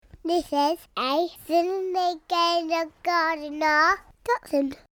This is a Sunday Gardener.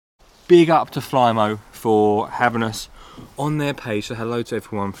 Dotson. Big up to Flymo for having us on their page. So hello to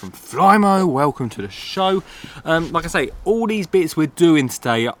everyone from Flymo. Welcome to the show. Like I say, all these bits we're doing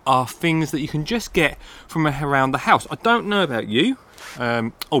today are things that you can just get from around the house. I don't know about you.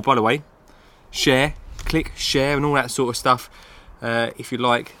 Oh, by the way, share, click share and all that sort of stuff. If you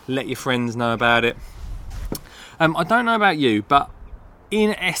like, let your friends know about it. I don't know about you, but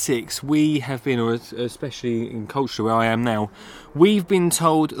in Essex, we have been, or especially in Colchester where I am now, we've been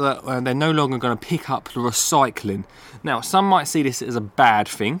told that they're no longer going to pick up the recycling. Now, some might see this as a bad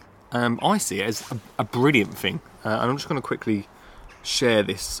thing. I see it as a brilliant thing. And I'm just going to quickly share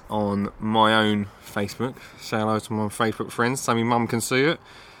this on my own Facebook. Say hello to my Facebook friends so my mum can see it.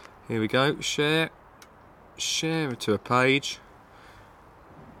 Here we go. Share it to a page.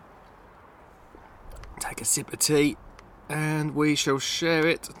 Take a sip of tea. And we shall share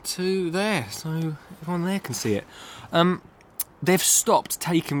it to there, so everyone there can see it. They've stopped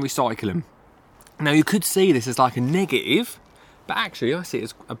taking recycling. Now you could see this as like a negative, but actually I see it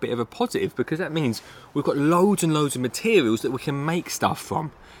as a bit of a positive, because that means we've got loads and loads of materials that we can make stuff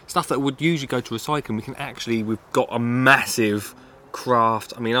from. Stuff that would usually go to recycling, we've got a massive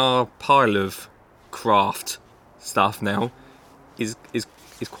craft. I mean, our pile of craft stuff now is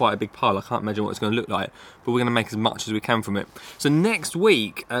quite a big pile. I can't imagine what it's going to look like, but we're going to make as much as we can from it. So next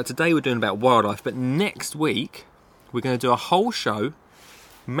week, today we're doing about wildlife, but next week we're going to do a whole show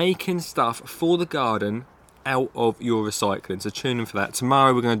making stuff for the garden out of your recycling. So tune in for that.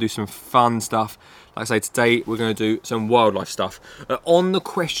 Tomorrow we're going to do some fun stuff. Like I say, today we're going to do some wildlife stuff. On the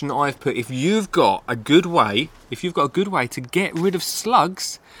question I've put, if you've got a good way to get rid of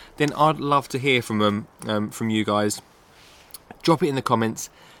slugs, then I'd love to hear from you guys. Drop it in the comments,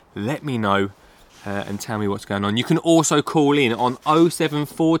 let me know, and tell me what's going on. You can also call in on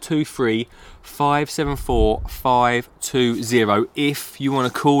 07423 574 520 if you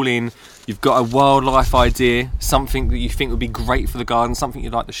want to call in. You've got a wildlife idea, something that you think would be great for the garden, something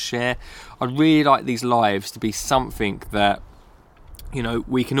you'd like to share. I'd really like these lives to be something that, you know,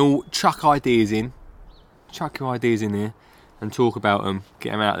 we can all chuck your ideas in here and talk about them,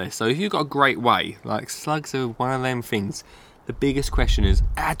 get them out there. So if you've got a great way, like slugs are one of them things. The biggest question is,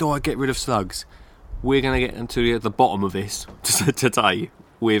 how do I get rid of slugs? We're going to get to the bottom of this today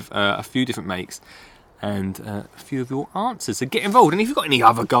with a few different makes and a few of your answers. So get involved. And if you've got any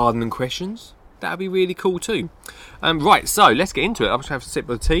other gardening questions, that would be really cool too. Right, so let's get into it. I'm just going to have a sip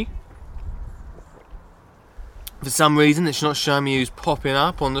of tea. For some reason, it's not showing me who's popping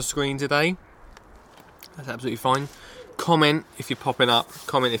up on the screen today. That's absolutely fine. Comment if you're popping up.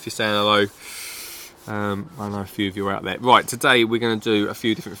 Comment if you're saying hello. I know a few of you are out there. Right, today we're going to do a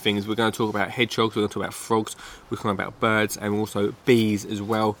few different things. We're going to talk about hedgehogs, we're going to talk about frogs, we're going to talk about birds and also bees as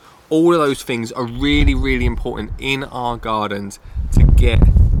well. All of those things are really, really important in our gardens to get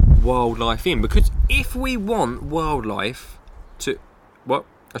wildlife in. Because if we want wildlife to... Well,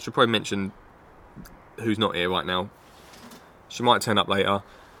 I should probably mention who's not here right now. She might turn up later.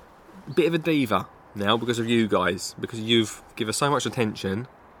 Bit of a diva now because of you guys. Because you've given her so much attention.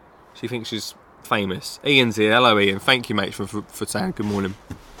 She thinks she's famous. Ian's here. Hello Ian, thank you mate for saying good morning.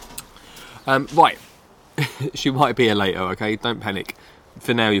 Right, she might be here later, okay, don't panic.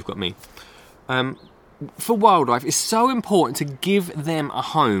 For now you've got me. For wildlife, it's so important to give them a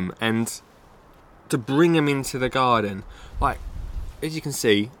home and to bring them into the garden. Like, as you can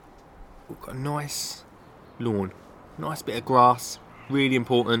see, we've got a nice lawn, nice bit of grass, really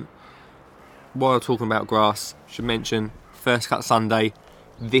important. While talking about grass, should mention First Cut Sunday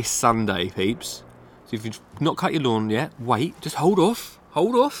this Sunday, peeps. So if you've not cut your lawn yet, wait, just hold off.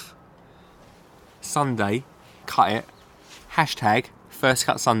 Sunday, cut it. Hashtag First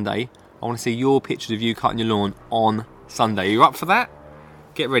Cut Sunday. I want to see your pictures of you cutting your lawn on Sunday. You up for that?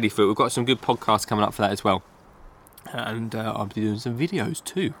 Get ready for it. We've got some good podcasts coming up for that as well. And I'll be doing some videos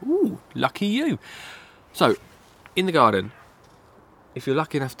too. Ooh, lucky you. So, in the garden, if you're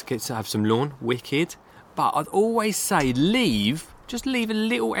lucky enough to have some lawn, wicked. But I'd always say just leave a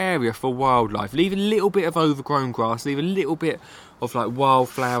little area for wildlife. Leave a little bit of overgrown grass. Leave a little bit of like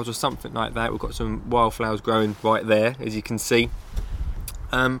wildflowers or something like that. We've got some wildflowers growing right there, as you can see.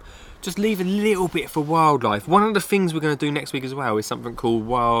 Just leave a little bit for wildlife. One of the things we're going to do next week as well is something called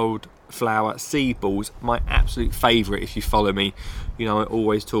wildflower seed balls. My absolute favourite, if you follow me. You know, I'm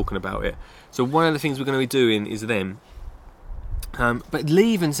always talking about it. So one of the things we're going to be doing is them. But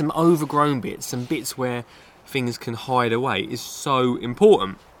leaving some overgrown bits, some bits where things can hide away, is so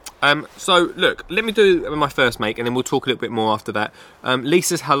important. So look, let me do my first make and then we'll talk a little bit more after that.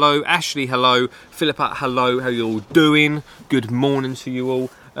 Lisa's hello, Ashley hello, Philippa hello, how you all doing? Good morning to you all.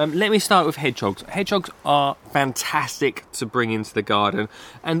 Let me start with hedgehogs. Hedgehogs are fantastic to bring into the garden,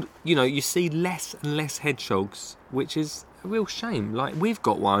 and you see less and less hedgehogs, which is a real shame. Like, we've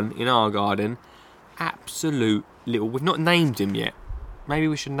got one in our garden, absolute little. We've not named him yet. Maybe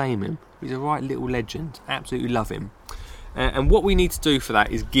we should name him. He's a right little legend. Absolutely love him. And what we need to do for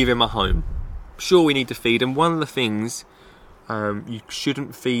that is give him a home. Sure, we need to feed him. One of the things you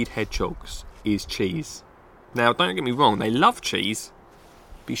shouldn't feed hedgehogs is cheese. Now, don't get me wrong, they love cheese,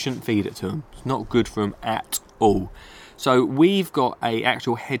 but you shouldn't feed it to them. It's not good for them at all. So we've got a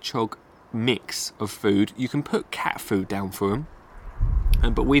actual hedgehog mix of food. You can put cat food down for them,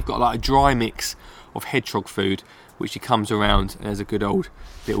 but we've got like a dry mix of hedgehog food, which he comes around and has a good old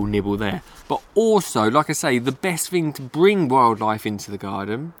little nibble there. But also, like I say, the best thing to bring wildlife into the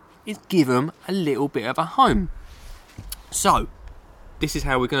garden is give them a little bit of a home. So, this is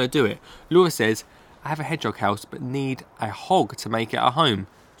how we're going to do it. Laura says, I have a hedgehog house but need a hog to make it a home.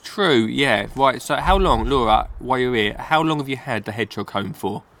 True, yeah, right. So how long, Laura, while you're here, how long have you had the hedgehog home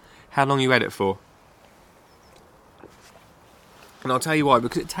for? How long have you had it for? And I'll tell you why,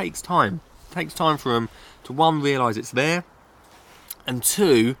 because it takes time. It takes time for them to, one, realise it's there, and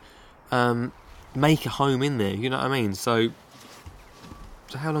two, make a home in there, you know what I mean? So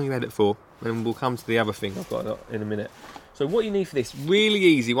how long you had it for? And we'll come to the other thing I've got in a minute. So what you need for this, really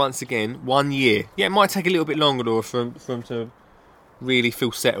easy, once again, 1 year. Yeah, it might take a little bit longer, Laura, for them to really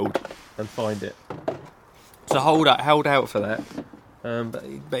feel settled and find it. So hold out for that.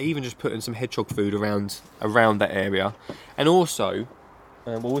 But even just putting some hedgehog food around that area. And also,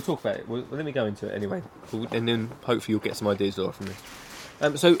 we'll talk about it. Let me go into it anyway. And then hopefully you'll get some ideas, Laura, from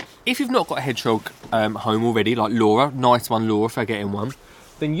this. So if you've not got a hedgehog home already, like Laura, nice one, Laura, for getting one,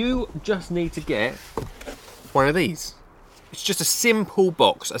 then you just need to get one of these. It's just a simple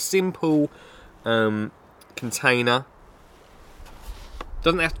box, a simple container.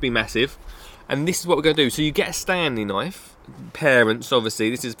 Doesn't have to be massive. And this is what we're going to do. So you get a Stanley knife. Parents,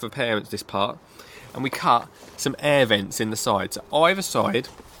 obviously, this is for parents, this part. And we cut some air vents in the side. So either side,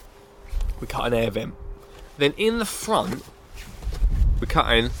 we cut an air vent. Then in the front, we're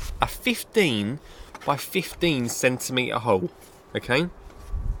cutting a 15 by 15 centimetre hole. Okay?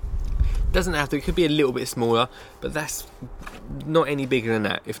 Doesn't have to, it could be a little bit smaller, but that's not any bigger than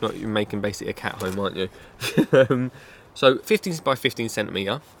that. If not, you're making basically a cat home, aren't you? So 15 by 15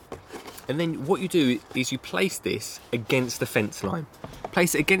 centimetre. And then what you do is you place this against the fence line.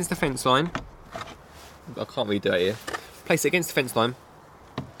 Place it against the fence line. I can't really do it here. Place it against the fence line.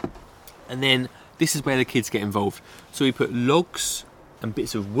 And then this is where the kids get involved. So we put logs and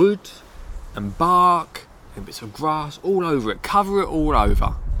bits of wood and bark and bits of grass all over it. Cover it all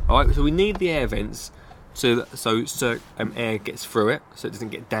over. Alright, so we need the air vents so air gets through it, so it doesn't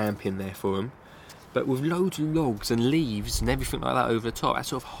get damp in there for them. But with loads of logs and leaves and everything like that over the top, that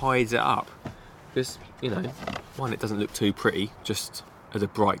sort of hides it up. Because, one, it doesn't look too pretty, just as a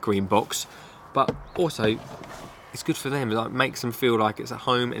bright green box. But also, it's good for them. It like, makes them feel like it's at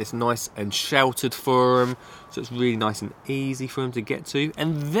home and it's nice and sheltered for them. So it's really nice and easy for them to get to.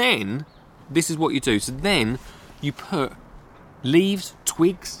 And then, this is what you do. So then, you put leaves,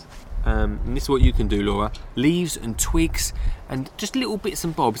 twigs, and this is what you can do, Laura. Leaves and twigs and just little bits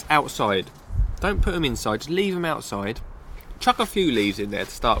and bobs outside. Don't put them inside, just leave them outside. Chuck a few leaves in there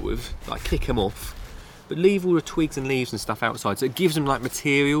to start with, like kick them off. But leave all the twigs and leaves and stuff outside. So it gives them like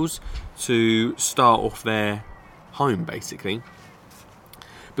materials to start off their home, basically.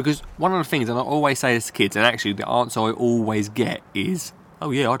 Because one of the things, and I always say this to kids, and actually the answer I always get is,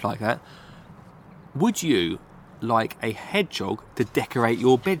 oh yeah, I'd like that. Would you like a hedgehog to decorate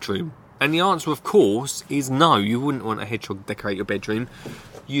your bedroom? And the answer, of course, is no. You wouldn't want a hedgehog to decorate your bedroom.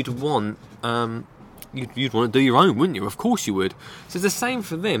 You'd want you'd want to do your own, wouldn't you? Of course you would. So it's the same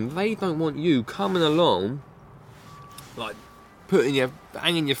for them. They don't want you coming along, like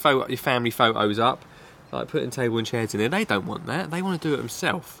hanging your family photos up, like putting table and chairs in there. They don't want that. They want to do it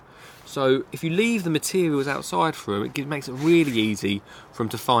themselves. So if you leave the materials outside for them, it makes it really easy for them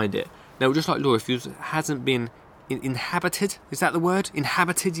to find it. Now, just like Laura, if it hasn't been inhabited, is that the word?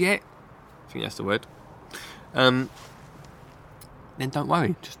 Inhabited yet? I think that's the word. Then don't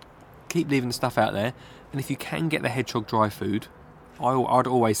worry, just keep leaving the stuff out there. And if you can get the hedgehog dry food, I'd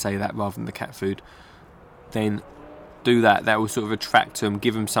always say that rather than the cat food, then do that. That will sort of attract them,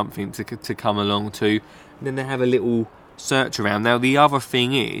 give them something to come along to, and then they have a little search around. Now the other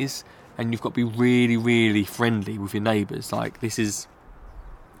thing is, and you've got to be really, really friendly with your neighbours. Like, this is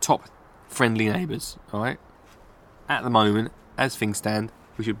top friendly neighbours, alright? At the moment, as things stand,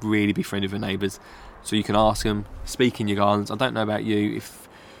 we should really be friendly with our neighbours. So you can ask them, speak in your gardens. I don't know about you, if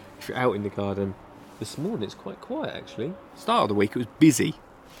you're out in the garden. This morning it's quite quiet, actually. Start of the week it was busy.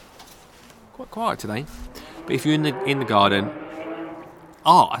 quite quiet today. But if you're in the garden,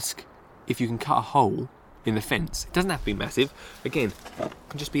 ask if you can cut a hole in the fence. It doesn't have to be massive. Again, it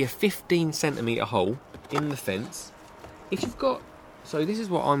can just be a 15 centimetre hole in the fence. If you've got... So this is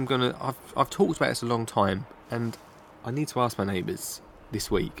what I'm going to... I've talked about this a long time, and I need to ask my neighbours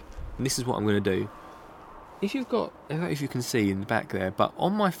this week. And this is what I'm going to do. If you've got... I don't know if you can see in the back there, but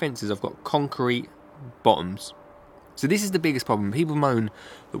on my fences I've got concrete bottoms. So this is the biggest problem. People moan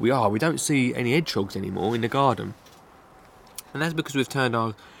that we don't see any hedgehogs anymore in the garden. And that's because we've turned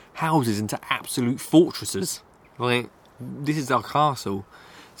our houses into absolute fortresses. Like, this is our castle.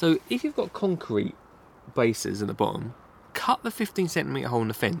 So if you've got concrete bases at the bottom, cut the 15 centimetre hole in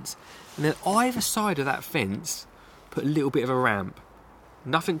the fence, and then either side of that fence put a little bit of a ramp.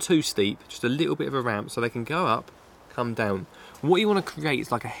 Nothing too steep, just a little bit of a ramp so they can go up, come down. And what you want to create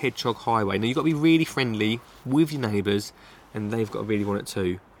is like a hedgehog highway. Now you've got to be really friendly with your neighbours, and they've got to really want it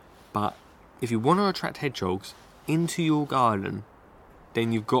too. But if you want to attract hedgehogs into your garden,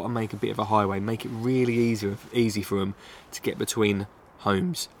 then you've got to make a bit of a highway, make it really easy for them to get between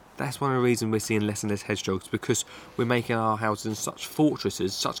homes. That's one of the reasons we're seeing less and less hedgehogs, because we're making our houses in such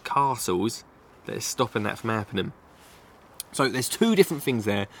fortresses, such castles, that it's stopping that from happening. So there's two different things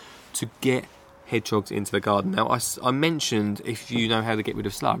there to get hedgehogs into the garden. Now I mentioned if you know how to get rid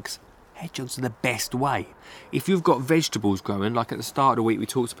of slugs, hedgehogs are the best way. If you've got vegetables growing, like at the start of the week we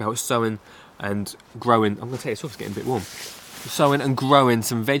talked about sowing and growing, I'm going to tell you, it's getting a bit warm, sowing and growing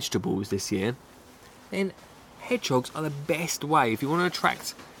some vegetables this year, then hedgehogs are the best way. If you want to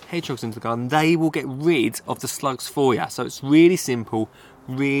attract hedgehogs into the garden, they will get rid of the slugs for you. So it's really simple,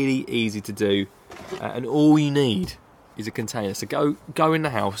 really easy to do, and all you need is a container. So go in the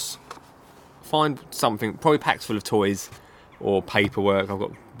house, find something, probably packs full of toys or paperwork. I've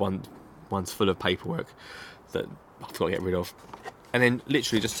got one's full of paperwork that I've got to get rid of, and then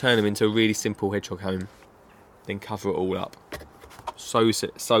literally just turn them into a really simple hedgehog home, then cover it all up. So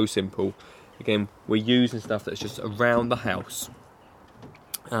simple. Again, we're using stuff that's just around the house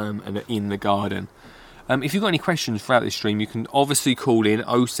and in the garden. If you've got any questions throughout this stream, you can obviously call in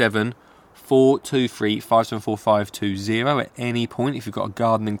 07 423 574 520 at any point. If you've got a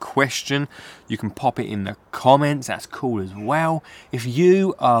gardening question, you can pop it in the comments. That's cool as well. If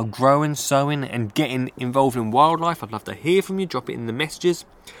you are growing, sowing and getting involved in wildlife, I'd love to hear from you. Drop it in the messages.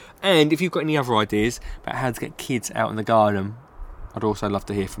 And if you've got any other ideas about how to get kids out in the garden, I'd also love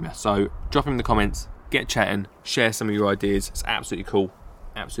to hear from you. So drop them in the comments, get chatting, share some of your ideas. It's absolutely cool,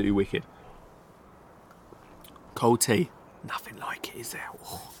 absolutely wicked. Cold tea, nothing like it, is there?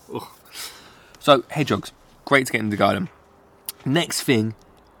 Oh. So hedgehogs, great to get in the garden. Next thing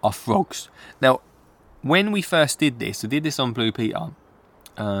are frogs. Now, when we first did this, we did this on Blue Peter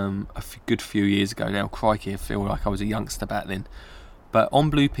good few years ago now. Crikey, I feel like I was a youngster back then. But on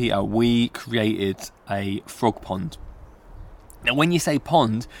Blue Peter, we created a frog pond. Now, when you say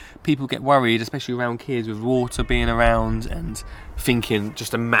pond, people get worried, especially around kids, with water being around and thinking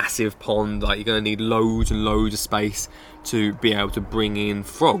just a massive pond, like you're going to need loads and loads of space to be able to bring in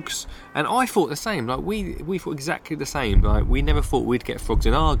frogs. And I thought the same, like we thought exactly the same. Like we never thought we'd get frogs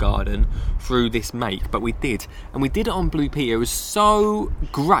in our garden through this make, but we did. And we did it on Blue Peter. It was so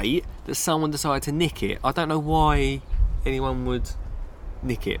great that someone decided to nick it. I don't know why anyone would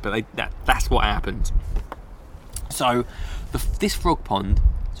nick it, but that's what happened. So this frog pond,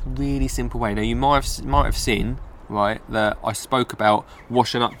 it's a really simple way. Now you might have seen, right, that I spoke about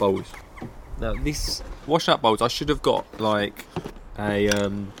washing up bowls. Now this washing up bowls, I should have got like I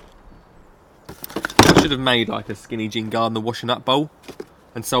should have made like a Skinny Jean Gardener washing up bowl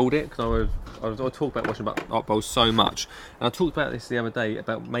and sold it, because I talk about washing up bowls so much. And I talked about this the other day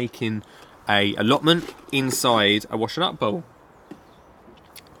about making a allotment inside a washing up bowl.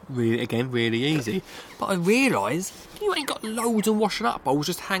 Really easy. But I realise you ain't got loads of washing up bowls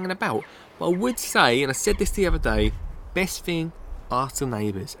just hanging about. But I would say, and I said this the other day, best thing, ask the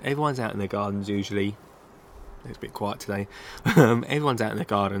neighbours. Everyone's out in their gardens usually. It's a bit quiet today. Everyone's out in their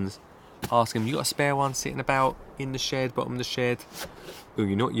gardens. Ask them, you got a spare one sitting about in the shed, bottom of the shed, who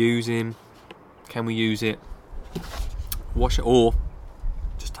you're not using? Can we use it? Wash it, or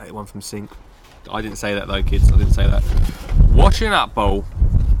just take one from the sink. I didn't say that though, kids. I didn't say that. Washing up bowl,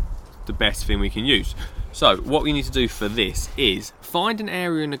 the best thing we can use. So what we need to do for this is find an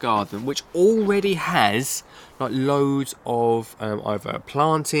area in the garden which already has like loads of either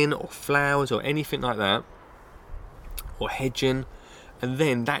planting or flowers or anything like that, or hedging, and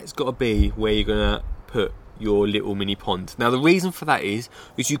then that's got to be where you're gonna put your little mini pond. Now the reason for that is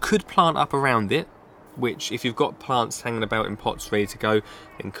you could plant up around it, which if you've got plants hanging about in pots ready to go,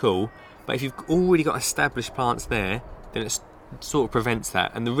 then cool. But if you've already got established plants there, then it's sort of prevents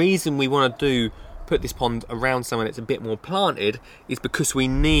that. And the reason we want to put this pond around somewhere that's a bit more planted is because we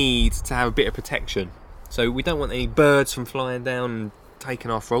need to have a bit of protection. So we don't want any birds from flying down and taking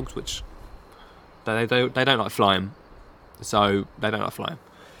our frogs, which they don't like flying. So they don't like flying.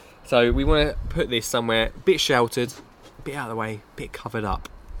 So we want to put this somewhere a bit sheltered, a bit out of the way, a bit covered up.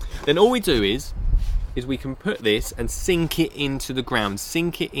 Then all we do is we can put this and sink it into the ground,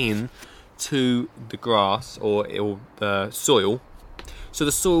 sink it in to the grass or the soil. So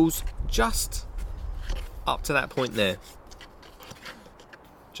the soil's just up to that point there.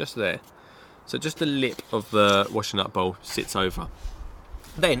 Just there. So just the lip of the washing up bowl sits over.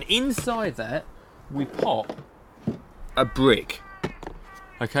 Then inside that, we pop a brick.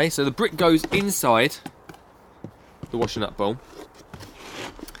 Okay, so the brick goes inside the washing up bowl.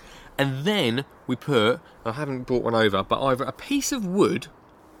 And then we put, I haven't brought one over, but either a piece of wood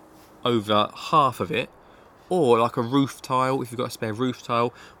over half of it, or like a roof tile, if you've got a spare roof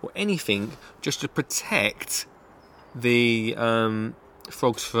tile, or anything just to protect the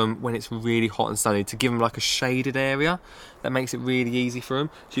frogs from when it's really hot and sunny, to give them like a shaded area. That makes it really easy for them.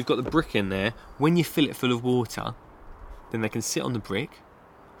 So you've got the brick in there. When you fill it full of water, then they can sit on the brick,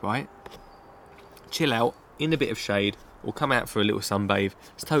 right? Chill out in a bit of shade, or come out for a little sunbathe.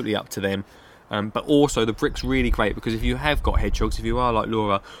 It's totally up to them. But also the brick's really great because if you have got hedgehogs, if you are like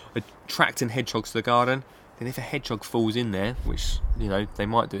Laura, attracting hedgehogs to the garden, then if a hedgehog falls in there, which they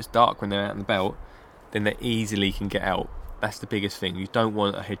might do, it's dark when they're out and about, then they easily can get out. That's the biggest thing. You don't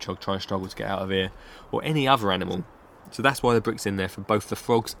want a hedgehog trying to struggle to get out of here, or any other animal. So that's why the brick's in there, for both the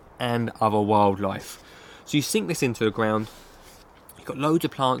frogs and other wildlife. So you sink this into the ground. You've got loads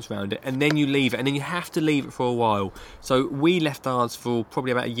of plants around it, and then you leave it, and then you have to leave it for a while. So we left ours for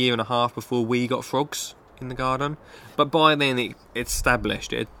probably about 1.5 years before we got frogs in the garden. But by then it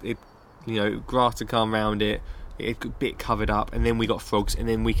established. Grass had come around it, it got a bit covered up, and then we got frogs, and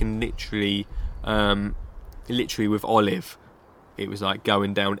then we can literally with Olive, it was like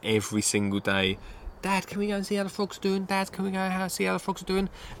going down every single day. Dad, can we go and see how the frogs are doing? Dad, can we go and see how the frogs are doing?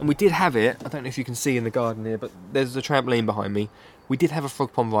 And we did have it. I don't know if you can see in the garden here, but there's a trampoline behind me. We did have a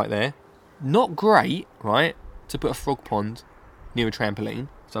frog pond right there. Not great, right, to put a frog pond near a trampoline.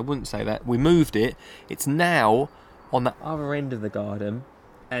 So I wouldn't say that. We moved it. It's now on the other end of the garden,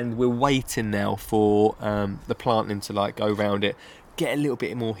 and we're waiting now for the planting to go around it, get a little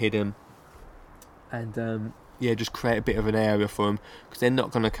bit more hidden, and just create a bit of an area for them, because they're not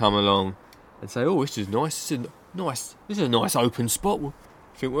going to come along and say, oh, this is nice, this is a nice open spot,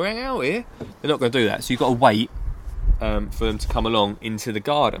 I think we're out here. They're not going to do that, so you've got to wait for them to come along into the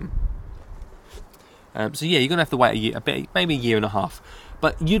garden. So yeah, you're going to have to wait maybe 1.5 years.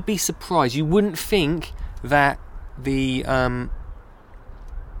 But you'd be surprised, you wouldn't think that the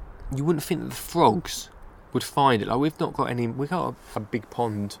frogs would find it. Like, we've got a big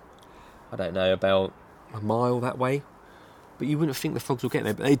pond, I don't know, about a mile that way, but you wouldn't think the frogs will get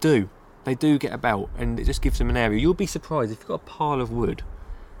there, but they do. They do get about, and it just gives them an area. You'll be surprised if you've got a pile of wood,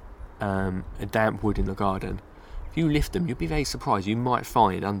 a damp wood in the garden. If you lift them, you'll be very surprised. You might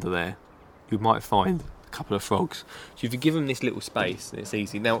find under there, a couple of frogs. So if you give them this little space, it's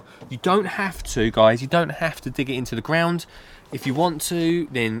easy. Now, you don't have to, guys. You don't have to dig it into the ground. If you want to,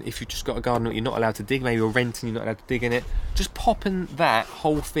 then if you've just got a garden that you're not allowed to dig, maybe you're renting, you're not allowed to dig in it, just popping that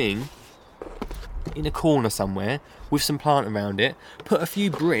whole thing in a corner somewhere with some plant around it, put a few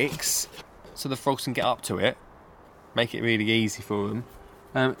bricks so the frogs can get up to it, make it really easy for them.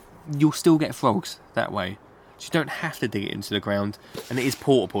 You'll still get frogs that way. So you don't have to dig it into the ground, and it is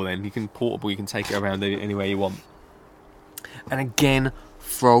portable then. You can take it around anywhere you want. And again,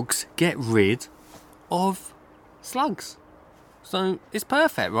 frogs get rid of slugs. So it's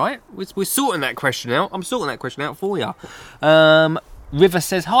perfect, right? We're sorting that question out. I'm sorting that question out for you. River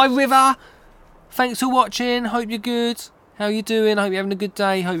says, hi River! Thanks for watching, hope you're good. How you doing? Hope you're having a good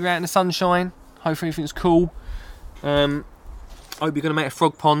day. Hope you're out in the sunshine. Hope everything's cool. Hope you're going to make a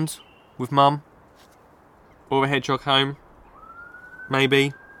frog pond with Mum. Or a hedgehog home.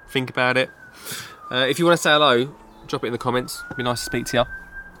 Maybe. Think about it. If you want to say hello, drop it in the comments. It'd be nice to speak to you.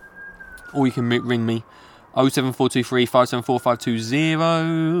 Or you can ring me. 07423 574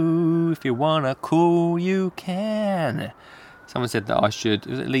 520. If you want to call, you can. Someone said that I should,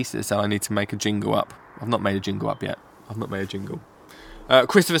 at least it said I need to make a jingle up. I've not made a jingle up yet. I've not made a jingle.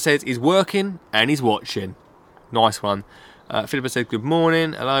 Christopher says he's working and he's watching. Nice one. Philippa says good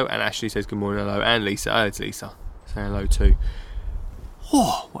morning, hello. And Ashley says good morning, hello. And Lisa, it's Lisa. Say hello too.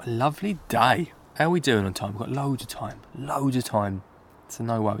 Oh, what a lovely day. How are we doing on time? We've got loads of time. Loads of time. So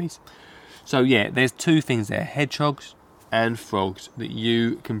no worries. So yeah, there's two things there. Hedgehogs and frogs that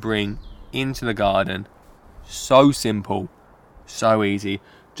you can bring into the garden. So simple. So easy.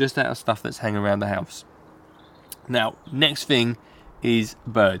 Just out of stuff that's hanging around the house. Now, next thing is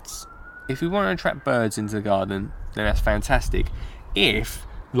birds. If we want to attract birds into the garden, then that's fantastic. If,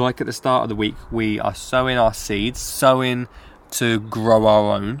 like at the start of the week, we are sowing our seeds, sowing to grow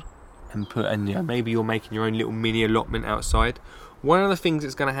our own, and maybe you're making your own little mini allotment outside. One of the things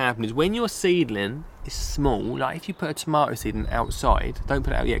that's going to happen is when your seedling is small, like if you put a tomato seedling outside, don't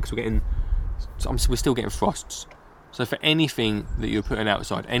put it out yet because we're still getting frosts. So for anything that you're putting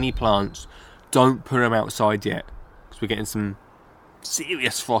outside, any plants, don't put them outside yet because we're getting some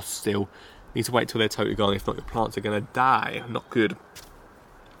serious frost still. You need to wait till they're totally gone, if not your plants are going to die. Not good.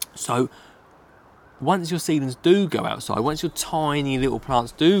 So once your seedlings do go outside, once your tiny little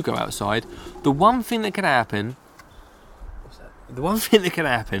plants do go outside, the one thing that can happen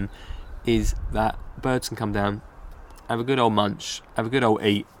is that birds can come down, have a good old munch, have a good old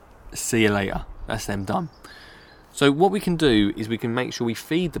eat, see you later. That's them done. So what we can do is we can make sure we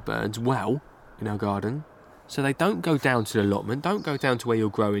feed the birds well in our garden, so they don't go down to the allotment, don't go down to where you're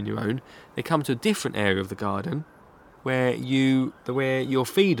growing your own. They come to a different area of the garden where you're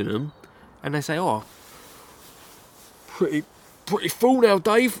feeding them, and they say, "Oh, pretty full now,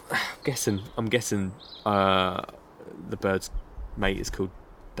 Dave." I'm guessing the bird's mate is called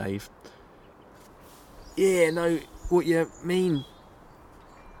Dave. Yeah, no, what you mean,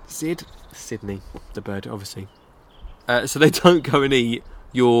 Sydney, the bird, obviously. So they don't go and eat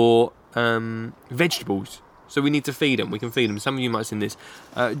your vegetables. So we need to feed them. We can feed them. Some of you might have seen this.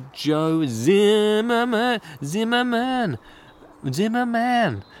 Joe Zimmerman.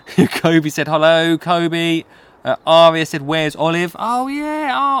 Kobe said hello, Kobe. Aria said, "Where's Olive?" Oh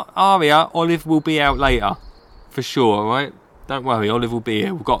yeah, Aria. Olive will be out later, for sure. All right, don't worry. Olive will be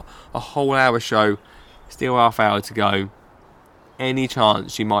here. We've got a whole hour show. Still half hour to go. Any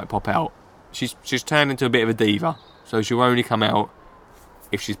chance she might pop out? She's turned into a bit of a diva. So she'll only come out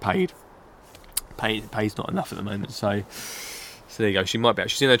if she's paid. Pay's not enough at the moment, so there you go. She might be out.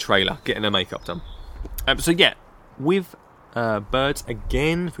 She's in her trailer, getting her makeup done. So yeah, with birds,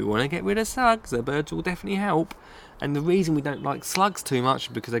 again, if we want to get rid of slugs, the birds will definitely help. And the reason we don't like slugs too much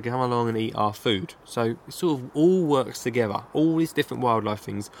is because they come along and eat our food. So it sort of all works together. All these different wildlife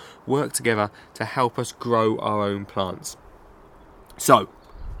things work together to help us grow our own plants. So,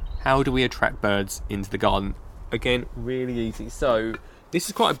 how do we attract birds into the garden? Again, really easy. So, this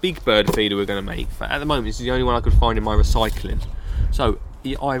is quite a big bird feeder we're going to make. At the moment, this is the only one I could find in my recycling. So,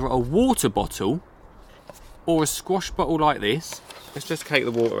 either a water bottle or a squash bottle like this. Let's just take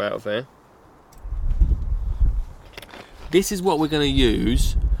the water out of there. This is what we're going to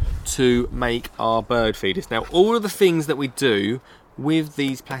use to make our bird feeders. Now, all of the things that we do with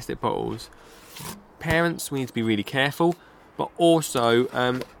these plastic bottles, parents, we need to be really careful, but also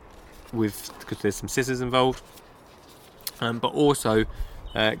because there's some scissors involved. But also,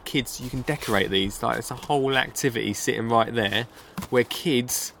 kids, you can decorate these. Like, it's a whole activity sitting right there where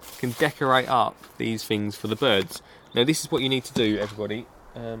kids can decorate up these things for the birds. Now, this is what you need to do, everybody.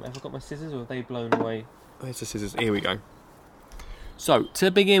 Have I got my scissors or have they blown away? There's the scissors. Here we go. So,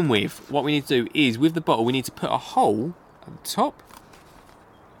 to begin with, what we need to do is, with the bottle, we need to put a hole at the top.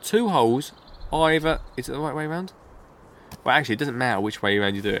 2 holes, either... Is it the right way around? Well, actually, it doesn't matter which way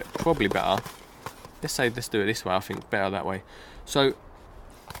around you do it. Probably better. Let's do it this way. I think better that way. So,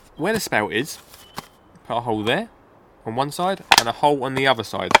 where the spout is, put a hole there on one side and a hole on the other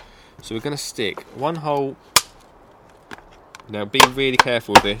side. So we're going to stick one hole. Now, be really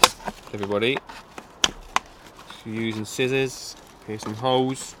careful with this, everybody. So using scissors, here's some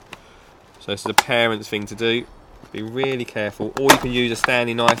holes. So this is a parent's thing to do. Be really careful. Or you can use a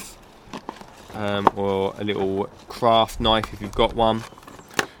Stanley knife or a little craft knife if you've got one.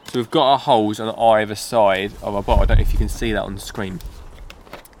 So we've got our holes on either side of our bottle. I don't know if you can see that on the screen.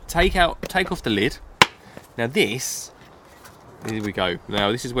 Take off the lid. Now here we go.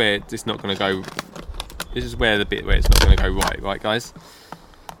 Now this is where it's not going to go. This is where the bit where it's not going to go right, guys.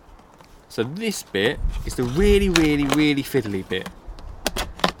 So this bit is the really, really, really fiddly bit,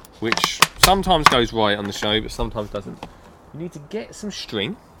 which sometimes goes right on the show, but sometimes doesn't. You need to get some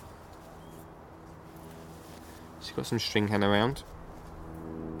string. So you've got some string hanging around.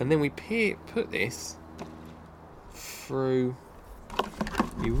 And then we put this through.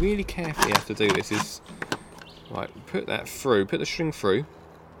 You really carefully have to do this. Is right. Put that through. Put the string through,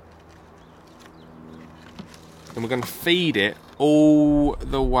 and we're going to feed it all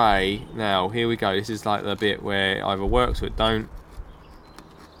the way. Now here we go. This is like the bit where it either works or it don't.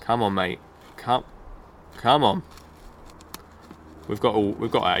 Come on, mate. Come on. We've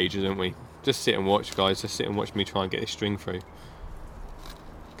got ages, haven't we? Just sit and watch, guys. Just sit and watch me try and get this string through.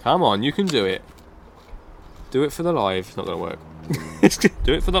 Come on, you can do it. Do it for the live. It's not going to work.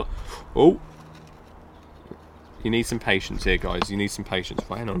 Do it for the... Oh. You need some patience here, guys. You need some patience.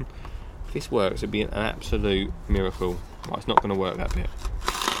 Right, hang on. If this works, it'd be an absolute miracle. Right, it's not going to work, that bit.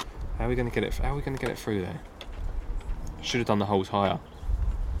 How are we going to get it? How are we going to get it through there? Should have done the holes higher.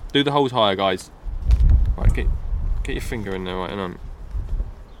 Do the holes higher, guys. Right, get your finger in there. Right, hang on.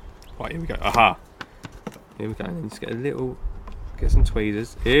 Right, here we go. Aha. Here we go. And then just get a little... Get some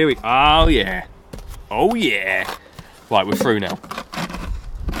tweezers. Here we... Oh, yeah. Oh, yeah. Right, we're through now.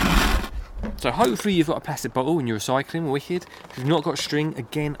 So hopefully you've got a plastic bottle and you're recycling, wicked. If you've not got string,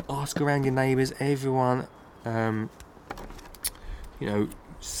 again, ask around your neighbours, everyone, you know,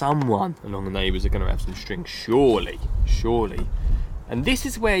 someone along the neighbours are going to have some string, surely. And this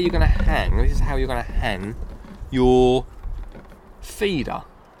is where you're going to hang, this is how you're going to hang your feeder.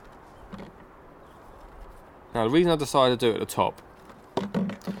 Now the reason I decided to do it at the top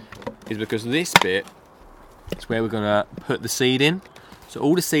is because this bit is where we're going to put the seed in. So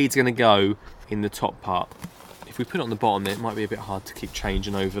all the seed's going to go in the top part. If we put it on the bottom, then it might be a bit hard to keep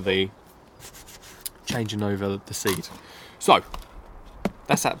changing over the seed. So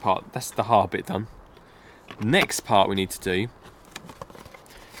that's that part. That's the hard bit done. Next part we need to do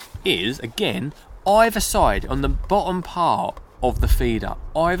is, again, either side on the bottom part of the feeder.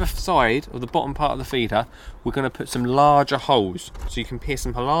 Either side of the bottom part of the feeder, we're going to put some larger holes. So you can pierce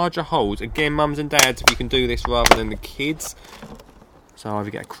some larger holes. Again, mums and dads, if you can do this rather than the kids. So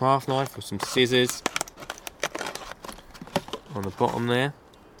either get a craft knife or some scissors on the bottom there.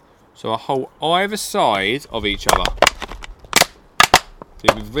 So a hole either side of each other.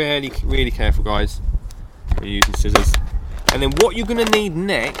 So be really careful, guys, when you're using scissors. And then what you're going to need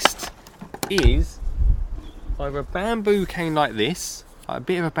next is either a bamboo cane like this, like a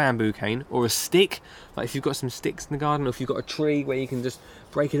bit of a bamboo cane, or a stick. Like if you've got some sticks in the garden, or if you've got a tree where you can just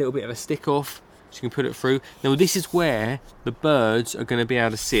break a little bit of a stick off, so you can put it through. Now this is where the birds are going to be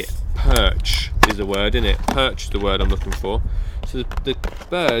able to sit. Perch is the word, isn't it? Perch is the word I'm looking for. So the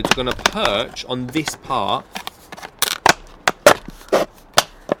birds are going to perch on this part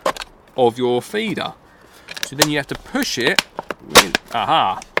of your feeder. So then you have to push it.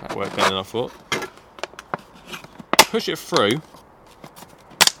 Aha! That worked better than I thought. Push it through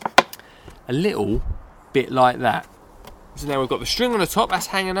a little bit like that. So now we've got the string on the top, that's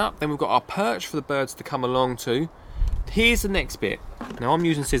hanging up. Then we've got our perch for the birds to come along to. Here's the next bit. Now I'm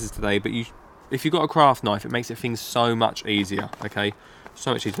using scissors today, but if you've got a craft knife, it makes things so much easier, okay?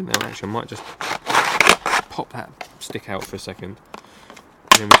 So much easier. Now actually I might just pop that stick out for a second.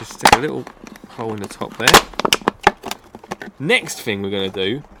 And then we just stick a little hole in the top there. Next thing we're going to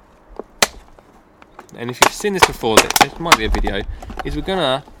do, and if you've seen this before, this might be a video, is we're going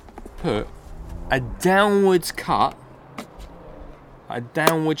to put a downwards cut, a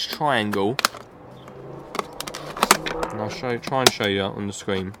downwards triangle, and I'll try and show you on the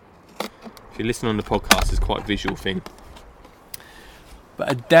screen. If you listen on the podcast, it's quite a visual thing.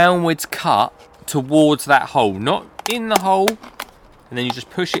 But a downwards cut towards that hole, not in the hole, and then you just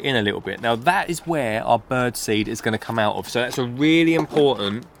push it in a little bit. Now that is where our bird seed is going to come out of. So that's a really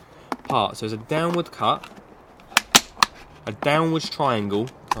important part. So there's a downward cut, a downwards triangle,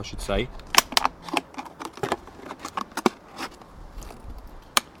 I should say.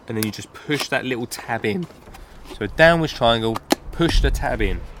 And then you just push that little tab in. So a downwards triangle, push the tab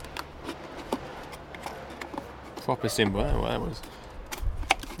in. Proper symbol, that's what that was.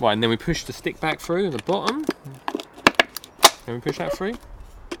 Right, and then we push the stick back through at the bottom. Then we push that through.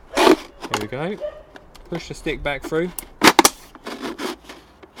 There we go. Push the stick back through.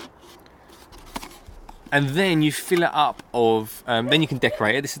 And then you fill it up of, then you can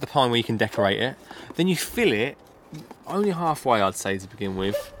decorate it. This is the time where you can decorate it. Then you fill it, only halfway I'd say to begin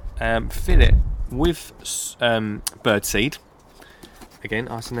with. Fill it with birdseed. Again,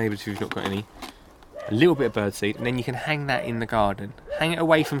 ask the neighbours if you've not got any. A little bit of birdseed, and then you can hang that in the garden. Hang it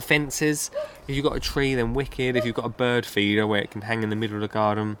away from fences. If you've got a tree, then wicked. If you've got a bird feeder where it can hang in the middle of the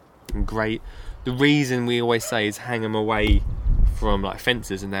garden, then great. The reason we always say is hang them away from like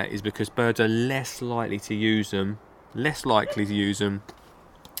fences and that is because birds are less likely to use them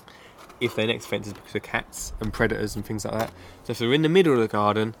if they're next to fences because of cats and predators and things like that. So if they're in the middle of the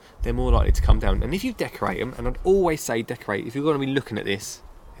garden, they're more likely to come down. And if you decorate them, and I'd always say decorate, if you're going to be looking at this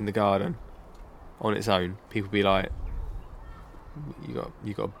in the garden on its own, people be like, you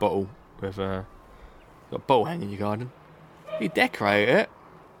got a bottle with you got a bottle hanging in your garden. If you decorate it,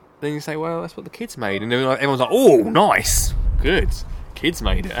 then you say, well, that's what the kids made, and then everyone's like, oh, nice, good, kids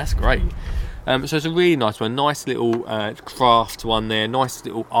made it, that's great. So it's a really nice one, nice little craft one there, nice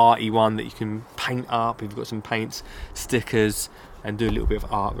little arty one that you can paint up if you've got some paints, stickers, and do a little bit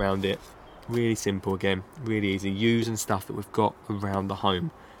of art around it. Really simple again, really easy. Using stuff that we've got around the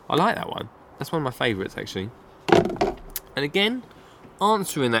home. I like that one. That's one of my favourites actually. And again,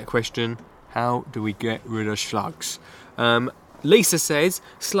 answering that question, how do we get rid of slugs? Lisa says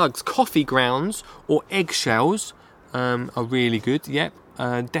slugs, coffee grounds or eggshells are really good. Yep,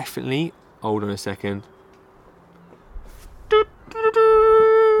 definitely. Hold on a second.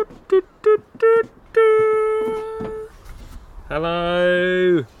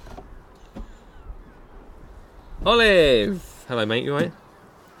 Hello, Olive. Hello, mate. You alright?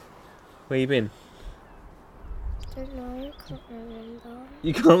 Where you been? Don't know, I can't remember.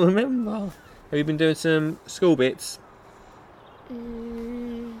 You can't remember? Have you been doing some school bits?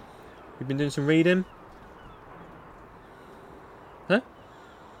 You've been doing some reading? Huh?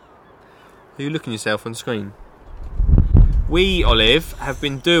 Are you looking yourself on screen? We, Olive, have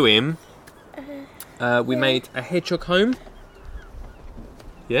been doing... we made a hedgehog home.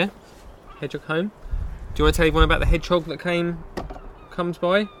 Yeah? Hedgehog home. Do you want to tell everyone about the hedgehog that comes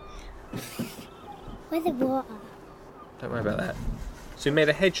by? Where's the water? Don't worry about that. So we made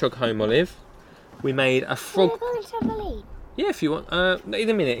a hedgehog home, Olive. We made a frog... Can I go on trampoline? Yeah, if you want. No, in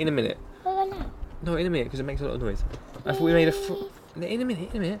a minute. Can I go now? No, in a minute, because it makes a lot of noise. We made a... In a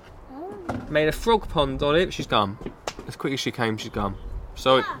minute. Oh. Made a frog pond, Olive. She's gone. As quick as she came, she's gone.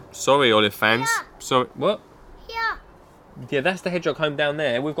 Sorry, Olive fans. Yeah. Sorry, what? Yeah. Yeah, that's the hedgehog home down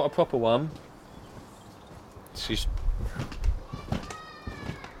there. We've got a proper one. She's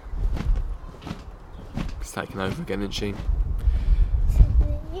taking over again, isn't she?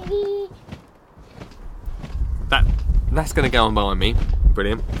 That's going to go on behind me.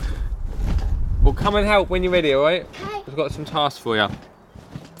 Brilliant. Well, come and help when you're ready, alright? Okay. We've got some tasks for you.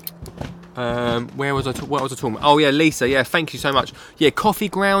 What was I talking about? Oh yeah, Lisa. Yeah, thank you so much. Yeah, coffee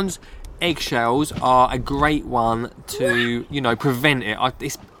grounds, eggshells are a great one to prevent it.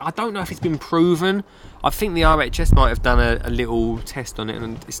 I don't know if it's been proven. I think the RHS might have done a little test on it,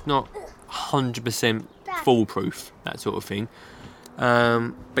 and it's not 100% foolproof, that sort of thing.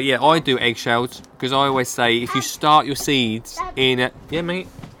 But yeah, I do eggshells because I always say if you start your seeds in a... Yeah, mate.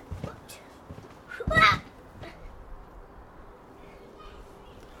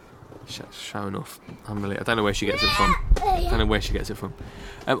 Showing off. I don't know where she gets it from.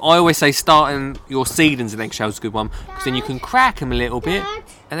 I always say starting your seedlings in eggshells is a good one because then you can crack them a little bit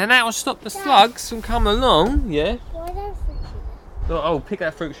and then that will stop the slugs from coming along. Yeah. Why don't fruit shoot? Oh, pick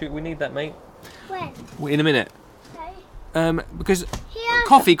that fruit shoot. We need that, mate. When? In a minute. Okay. Because Here.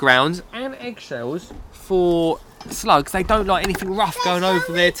 coffee grounds and eggshells for slugs, they don't like anything rough going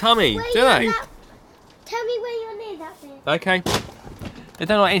over their tummy, do they? Tell me where you're near that bit. Okay. They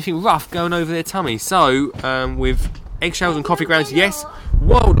don't like anything rough going over their tummy. So, with eggshells and coffee grounds, yes.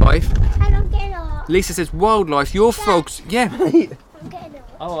 Wildlife. And I'm getting up. Lisa says wildlife. Your frogs. Yeah, mate. I'm getting up.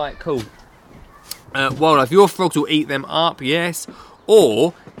 All right, cool. Wildlife. Your frogs will eat them up. Yes.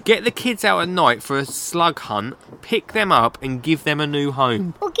 Or get the kids out at night for a slug hunt. Pick them up and give them a new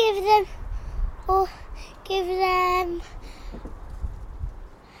home. Or give them.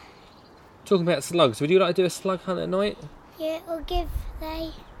 Talking about slugs. Would you like to do a slug hunt at night? Yeah. Or give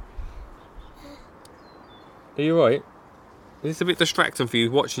they. Are you right? Is this a bit distracting for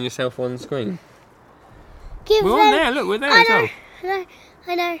you watching yourself on screen? Give We're them. on there. Look, we're there as well.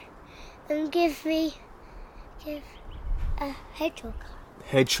 I know. And give a hedgehog.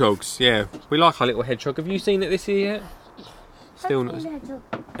 Hedgehogs, yeah. We like our little hedgehog. Have you seen it this year yet? Still not.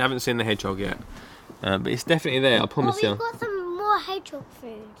 Haven't seen the hedgehog yet. But it's definitely there, I promise you. We've got some more hedgehog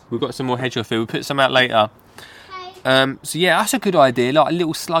food. We've got some more hedgehog food. We'll put some out later. Okay. So yeah, that's a good idea. Like a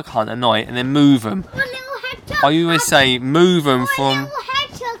little slug hunt at night and then move them. One little hedgehog. I always say move them One from... little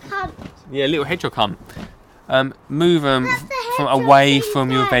hedgehog hunt. Yeah, little hedgehog hunt. Move them That's the from hedgehog away thing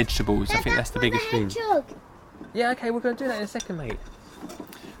from your there. vegetables. I think that's the for biggest thing. hedgehog. Yeah, okay, we're going to do that in a second, mate.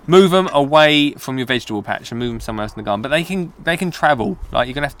 Move them away from your vegetable patch and move them somewhere else in the garden. But they can travel. Like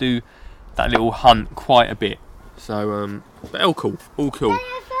you're going to have to do that little hunt quite a bit. So, but all cool, all cool.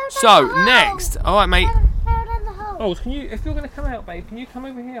 So next, all right, mate. Fell down the hole. Oh, can you? If you're going to come out, babe, can you come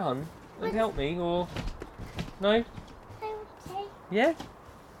over here, hon, and help me? Or no? Okay. Yeah.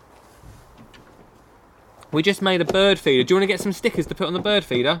 We just made a bird feeder. Do you want to get some stickers to put on the bird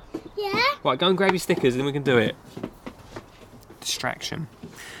feeder? Yeah. Right, go and grab your stickers, and then we can do it. Distraction.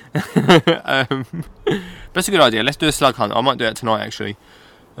 That's a good idea. Let's do a slug hunt. I might do it tonight, actually.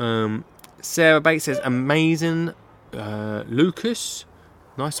 Sarah Bates says, amazing. Lucas,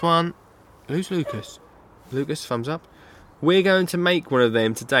 nice one. Who's Lucas? Lucas, thumbs up. We're going to make one of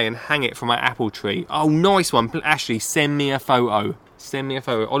them today and hang it from our apple tree. Oh, nice one. Ashley, send me a photo. Send me a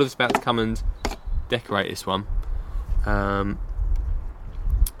photo. Oliver's about to come and decorate this one.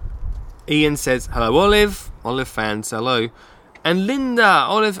 Ian says, hello, Olive. Olive fans, hello. And Linda,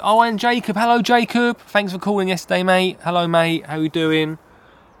 Olive, and Jacob. Hello, Jacob. Thanks for calling yesterday, mate. Hello, mate. How you doing?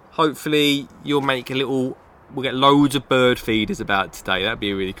 Hopefully we'll get loads of bird feeders about today. That'd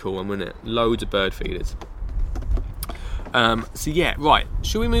be a really cool one, wouldn't it? Loads of bird feeders. So yeah, right.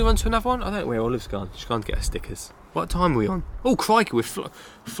 Should we move on to another one? I don't know where Olive's gone. She's gone to get her stickers. What time are we on? Oh, crikey, we're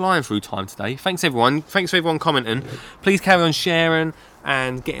flying through time today. Thanks, everyone. Thanks for everyone commenting. Please carry on sharing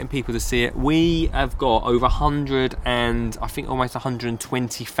and getting people to see it. We have got over 100 and I think almost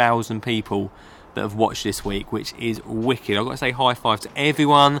 120,000 people that have watched this week, which is wicked. I've got to say high five to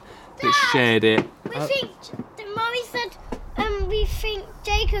everyone that shared it. Mummy said we think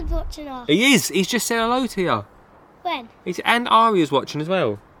Jacob's watching us. He is. He's just said hello to you. When? And Aria's watching as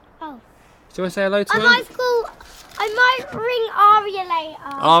well. Oh. Do you want to say hello to him? I might ring Aria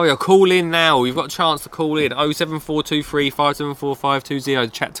later. Aria, call in now. You've got a chance to call in. 07423 574 520 to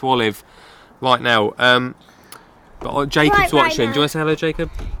chat to Olive right now. But Jacob's watching. Now. Do you want to say hello,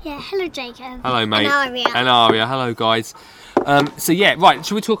 Jacob? Yeah, hello, Jacob. Hello, mate. And Aria. Hello, guys. So yeah, right.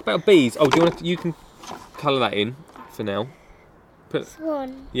 Should we talk about bees? Oh, do you want to? You can colour that in for now.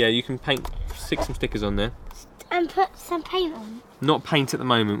 Swan. Yeah, you can stick some stickers on there. And put some paint on. Not paint at the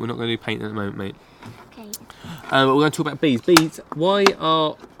moment. We're not going to do paint at the moment, mate. Okay. But we're going to talk about bees. Bees. Why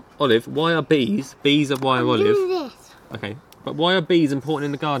are bees? Bees are why are Olive? Do this. Okay. But why are bees important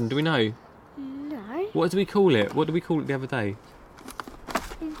in the garden? Do we know? No. What do we call it? What did we call it the other day?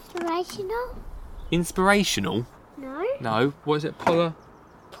 Inspirational? Inspirational? No. No. What is it? Pollen.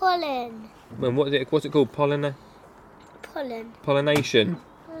 Well, what's it called? Pollen. Pollination.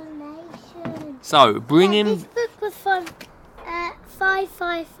 Pollination. So, bring in... This book was from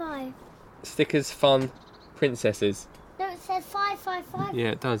 555. Stickers, fun, princesses. No, it says 555. Yeah,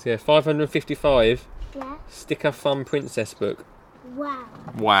 it does, yeah. 555. Yeah. Sticker fun princess book. Wow.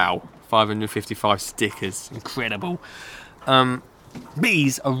 Wow. 555 stickers. Incredible.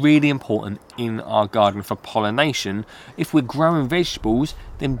 Bees are really important in our garden for pollination. If we're growing vegetables,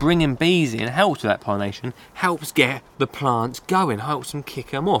 then bringing bees in helps with that pollination, helps get the plants going, helps them kick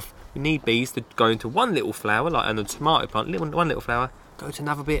them off. We need bees to go into one little flower, like on a tomato plant, one little flower, go to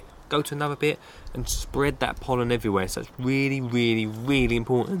another bit, and spread that pollen everywhere. So it's really, really, really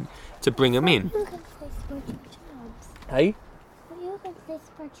important to bring them in. You're going to say spread your germs. Hey? You're going to say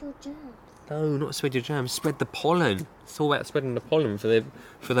spread your germs. No, not spread your germs. Spread the pollen. It's all about spreading the pollen for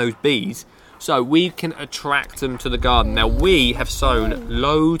those bees. So we can attract them to the garden. Now we have sown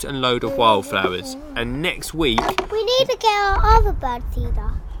loads and loads of wildflowers, and next week we need to get our other bird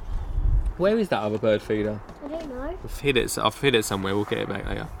feeder. Where is that other bird feeder? I don't know. I've hid it somewhere. We'll get it back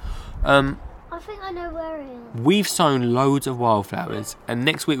later. I think I know where it is. We've sown loads of wildflowers, and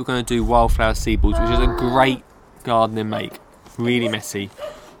next week we're going to do wildflower seed balls, which is a great gardening make. Really messy,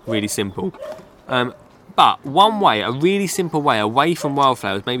 really simple. But a really simple way away from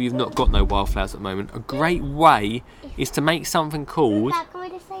wildflowers, maybe you've not got no wildflowers at the moment, a great way is to make something called Dad, can I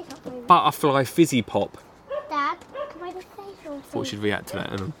just say something? butterfly fizzy pop. Dad, can I just say something? What should react to that?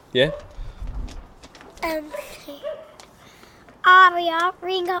 Hang on. Yeah? Aria,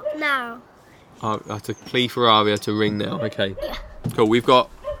 ring up now. I have to plea for Aria to ring now. Okay. Yeah. Cool. We've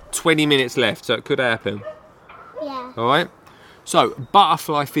got 20 minutes left, so it could happen. Yeah. All right. So,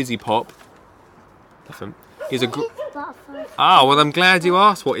 butterfly fizzy pop is a Butterfly. well, I'm glad you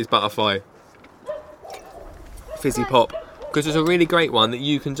asked what is butterfly fizzy pop, because it's a really great one that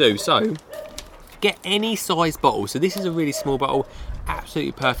you can do. So, get any size bottle. So this is a really small bottle,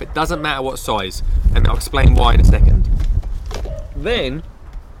 absolutely perfect. Doesn't matter what size, and I'll explain why in a second. Then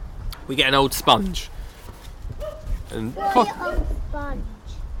we get an old sponge, and Sponge.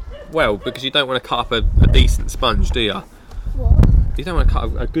 well, because you don't want to cut up a decent sponge, do you? What? You don't want to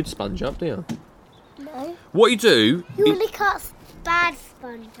cut a good sponge up, do you? No. What you do... You only cut bad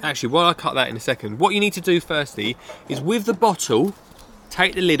sponge. Actually, while I cut that in a second, what you need to do firstly is with the bottle,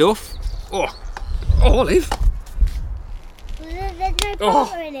 take the lid off. Oh, Olive! There's no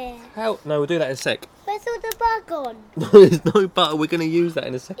butter in it. How? No, we'll do that in a sec. Where's all the bug gone? There's no butter. We're going to use that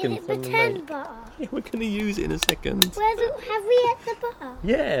in a second. Is it pretend butter? Yeah, we're going to use it in a second. Have we had the butter?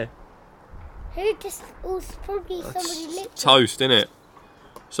 Yeah. Who just... Oh, probably somebody licked it. Toast, innit?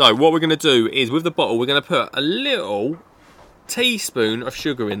 So what we're going to do is with the bottle, we're going to put a little teaspoon of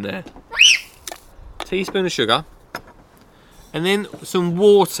sugar in there. Teaspoon of sugar. And then some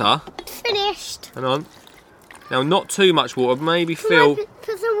water. Finished. Hang on. Now, not too much water. Maybe fill...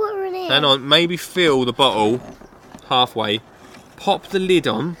 Put some water in here. Hang on. Maybe fill the bottle halfway. Pop the lid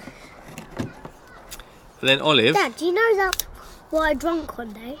on. And then Olive... Dad, do you know that's what I drank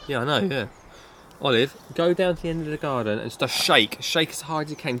one day? Yeah, I know, yeah. Olive, go down to the end of the garden and just shake as hard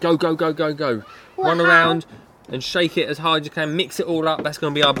as you can. Go. Wow. Run around and shake it as hard as you can. Mix it all up. That's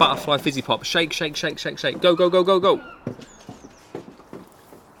going to be our butterfly fizzy pop. Shake. Go.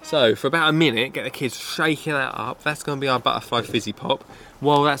 So for about a minute, get the kids shaking that up. That's going to be our butterfly fizzy pop.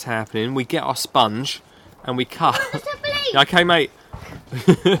 While that's happening, we get our sponge and we cut. Yeah, okay, mate.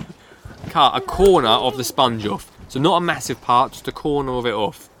 Cut a corner of the sponge off. So not a massive part, just a corner of it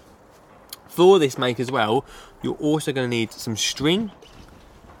off. For this make as well, you're also going to need some string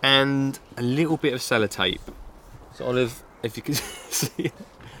and a little bit of sellotape. So Olive, if you can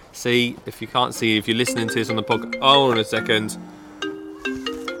see, if you can't see, if you're listening to this on the podcast, hold on a second.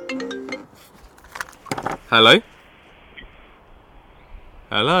 Hello?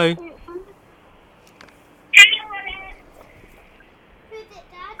 Hello?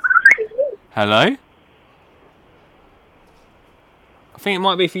 Hello? I think it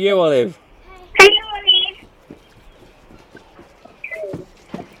might be for you, Olive.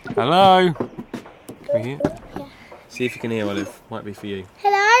 Hello? Can we hear? Yeah. See if you can hear, Olive. Might be for you.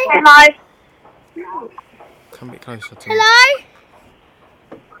 Hello? Come a bit closer to me. Hello?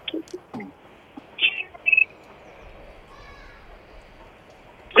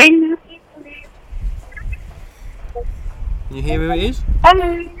 Can you hear who it is?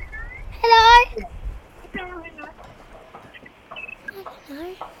 Hello?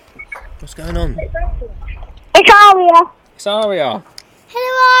 What's going on? It's Aria. It's Aria.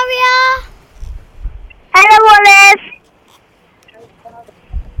 Hello, Aria. Hello, Olive.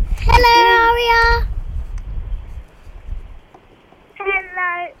 Hello, Aria.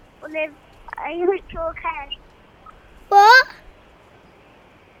 Hello, Olive. Are you okay? What?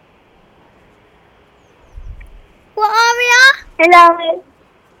 What, Aria? Hello.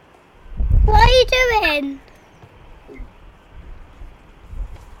 What are you doing?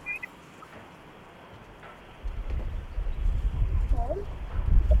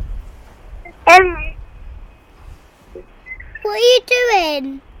 What are you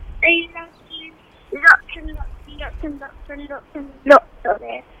doing? I love you. Lots of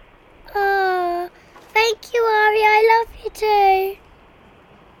it. Oh, thank you, Aria. I love you too.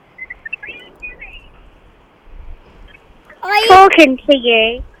 Talking to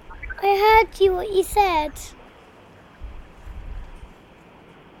you. I heard you, what you said.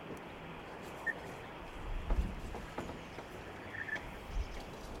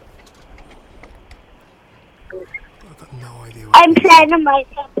 I've got no idea. I'm playing on my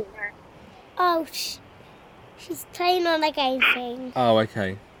tablet. Oh, she's playing on a game thing. Oh,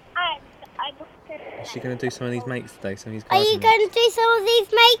 okay. I'm Is she going to do some of these makes today? Some of these Are you garden going to do some of these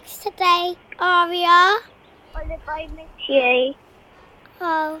makes today, Aria? Olive, I miss you.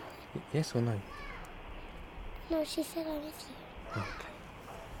 Oh, makes? Yes or no? no, she said I miss you. Oh, okay.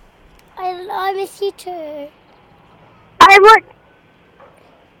 I miss you too. I've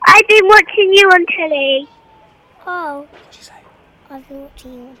been watching you on telly. Oh, What did she say? I've been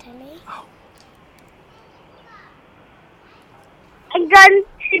watching you on telly. Oh. I'm going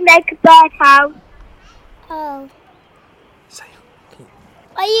to make a birdhouse. Oh, Say, okay.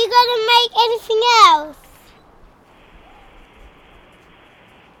 are you going to make anything else?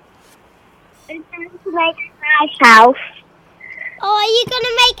 I'm going to make a birdhouse. Or are you going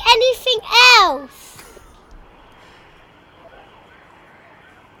to make anything else?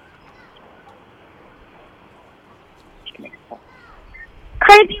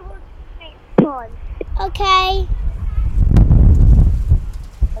 Kobe wants to make a pond. Okay.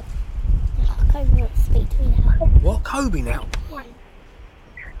 Kobe wants to speak to me now. What? Kobe now?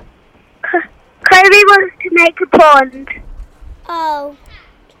 Kobe wants to make a pond. Oh.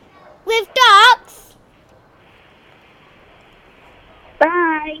 With ducks?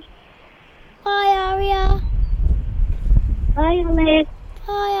 Bye. Bye, Aria. Bye, Olive.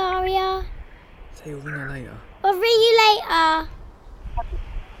 Bye, Aria. Say you'll ring her later. I'll ring you later.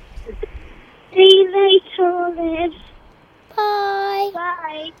 See you later, Olive. Bye.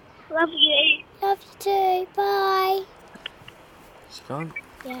 Bye. Love you. Love you too. Bye. She's gone?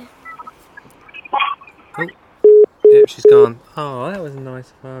 Yeah. Oh. Yep, she's gone. Oh, that was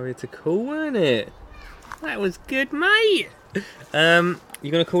nice of Aria to call, wasn't it? That was good, mate. You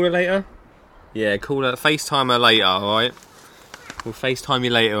gonna call her later? Yeah, call her. FaceTime her later, alright? We'll FaceTime you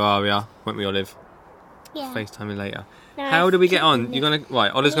later, Aria. Won't we, Olive? Yeah. FaceTime you later. No, How do we get on? keep You're gonna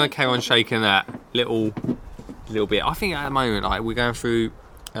Olive's gonna carry on shaking that little bit. I think at the moment, like we're going through,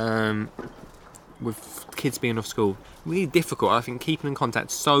 with kids being off school, really difficult. I think keeping in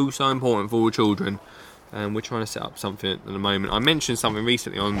contact so important for all children. We're trying to set up something at the moment. I mentioned something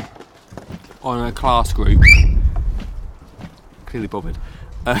recently on a class group. Clearly bothered.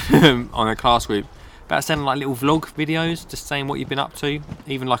 on a class group about sending like little vlog videos, just saying what you've been up to,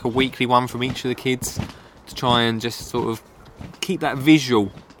 even like a weekly one from each of the kids, to try and just sort of keep that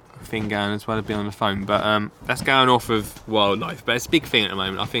visual thing going as well as being on the phone. But that's going off of wildlife, but it's a big thing at the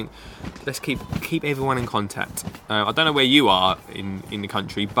moment. I think let's keep everyone in contact. I don't know where you are in the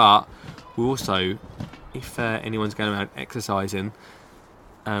country, but we also, if anyone's going around exercising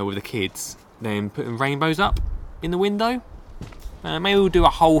with the kids, then putting rainbows up in the window. Maybe we'll do a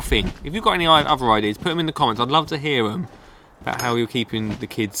whole thing. If you've got any other ideas, put them in the comments. I'd love to hear them about how you're keeping the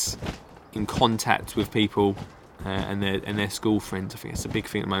kids in contact with people and their school friends. I think it's a big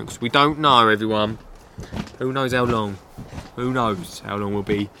thing at the moment, because we don't know, everyone. Who knows how long? Who knows how long we'll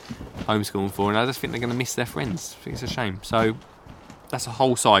be homeschooling for? And I just think they're going to miss their friends. I think it's a shame. So that's a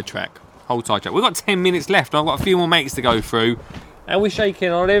whole sidetrack. We've got 10 minutes left. I've got a few more mates to go through. How are we shaking,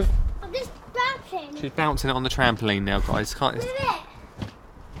 Olive? I'm just bouncing. She's bouncing it on the trampoline now, guys. Look at it.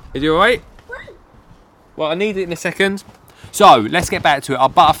 Is you alright? What? Well, I need it in a second. So, let's get back to it. Our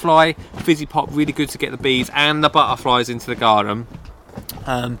butterfly fizzy pop, really good to get the bees and the butterflies into the garden.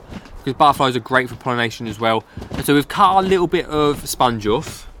 Because butterflies are great for pollination as well. And so we've cut a little bit of sponge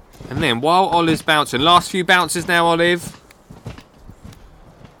off. And then, while Olive's bouncing, last few bounces now, Olive,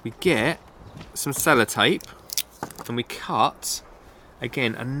 we get some sellotape. And we cut,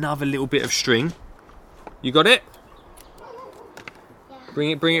 again, another little bit of string. You got it?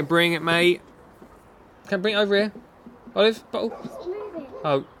 Yeah. Bring it, mate. Can I bring it over here? Olive, bottle? It's moving.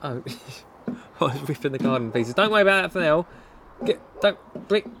 Oh. I was ripping the garden pieces. Don't worry about that for now. Don't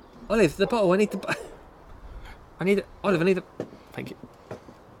bring... Olive, the bottle, Olive, I need it. Thank you.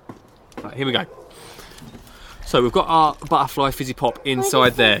 Right, here we go. So we've got our butterfly fizzy pop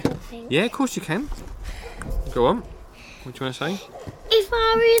inside there. Yeah, of course you can. Go on. What do you want to say? If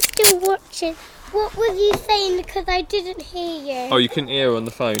I was still watching, what was you saying? Because I didn't hear you. Oh, you couldn't hear her on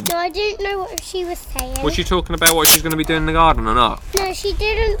the phone. No, I didn't know what she was saying. Was she talking about what she's going to be doing in the garden or not? No, she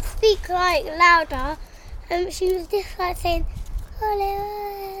didn't speak like louder. She was just like saying, "Hello."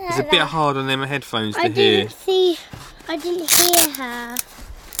 It's a bit hard on them headphones to I hear. I didn't hear her.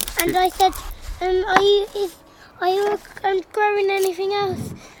 And I said, are you growing anything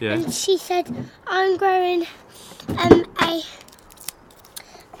else? Yeah. And she said, I'm growing a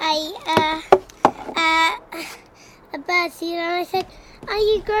birdseed. And I said, are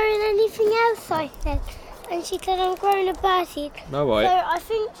you growing anything else? I said. And she said, I'm growing a birdseed. No way. So I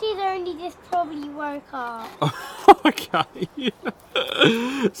think she's only just probably woke up. Okay.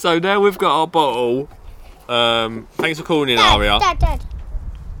 So now we've got our bottle. Thanks for calling in, Aria. Dad.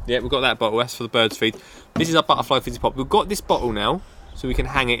 Yeah, we've got that bottle. That's for the birds' feed. This is our butterfly fizzy pop. We've got this bottle now, so we can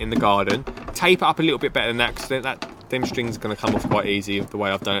hang it in the garden. Tape it up a little bit better than that, because them strings are going to come off quite easy the way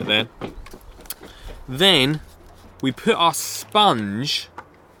I've done it there. Then we put our sponge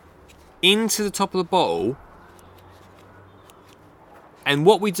into the top of the bottle. And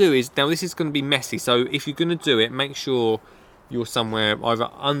what we do is, now this is going to be messy, so if you're going to do it, make sure you're somewhere either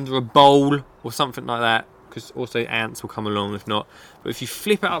under a bowl or something like that, because also ants will come along if not. But if you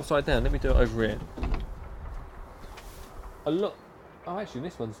flip it upside down, let me do it over here. Oh, actually,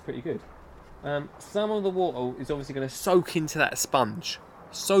 this one's pretty good. Some of the water is obviously going to soak into that sponge.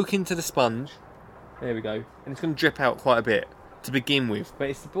 Soak into the sponge. There we go. And it's going to drip out quite a bit to begin with. But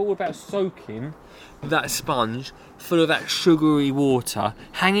it's all about soaking that sponge full of that sugary water.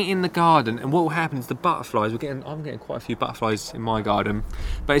 Hang it in the garden, and what will happen is the butterflies, I'm getting quite a few butterflies in my garden.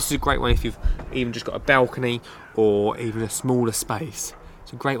 But it's a great one if you've even just got a balcony or even a smaller space.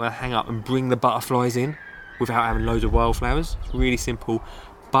 It's a great one to hang up and bring the butterflies in without having loads of wildflowers. It's really simple.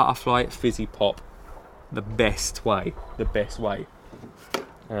 Butterfly fizzy pop, the best way.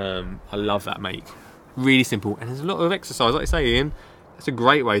 I love that, mate. Really simple, and there's a lot of exercise, like I say, Ian. That's a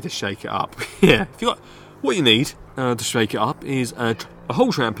great way to shake it up. Yeah, if you got what you need to shake it up is a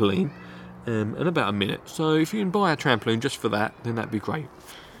whole trampoline and about a minute. So if you can buy a trampoline just for that, then that'd be great.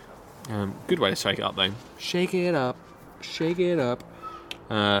 Good way to shake it up, though. Shake it up.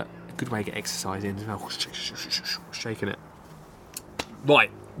 Good way to get exercise in as well. Shaking it.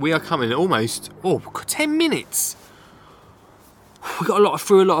 Right, we are coming almost 10 minutes. We got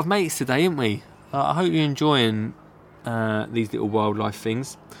through a lot of mates today, haven't we? I hope you're enjoying these little wildlife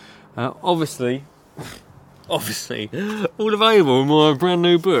things. Obviously, all available in my brand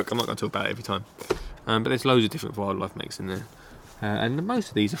new book. I'm not going to talk about it every time, but there's loads of different wildlife mates in there, and most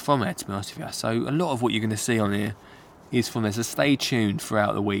of these are from there, to be honest with you. So a lot of what you're going to see on here is from there. So stay tuned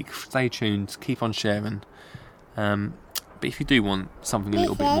throughout the week. Stay tuned. Keep on sharing. But if you do want something a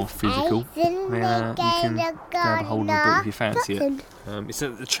little bit more physical, then you can grab a hold of a book if you fancy it. It's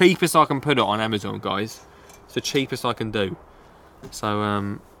the cheapest I can put it on Amazon, guys. It's the cheapest I can do.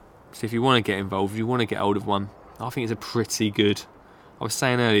 So if you want to get involved, if you want to get hold of one, I think it's a pretty good. I was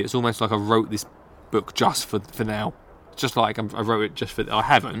saying earlier, it's almost like I wrote this book just for now. Just like I wrote it just for. I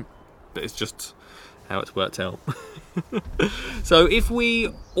haven't, but it's just how it's worked out. So if we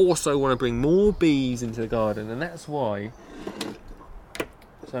also want to bring more bees into the garden, and that's why.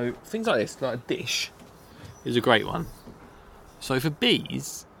 So things like this, like a dish, is a great one. So for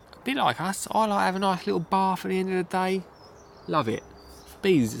bees, a bit like us, I like having a nice little bath at the end of the day. Love it. For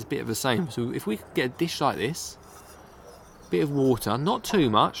bees, it's a bit of the same. So if we could get a dish like this, a bit of water, not too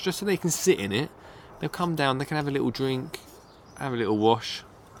much, just so they can sit in it. They'll come down, they can have a little drink, have a little wash,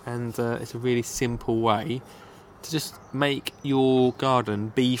 and it's a really simple way to just make your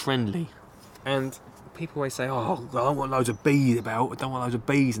garden bee friendly. And people always say, oh, I don't want loads of bees about, I don't want loads of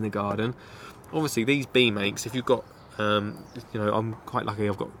bees in the garden. Obviously these bee makes, if you've got, I'm quite lucky,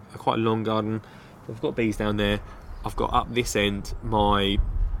 I've got quite a long garden, I've got bees down there, I've got up this end my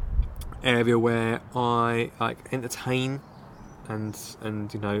area where I entertain and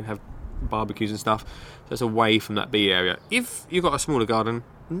have barbecues and stuff, so it's away from that bee area. If you've got a smaller garden,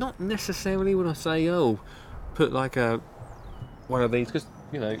 not necessarily would I say, put like one of these, because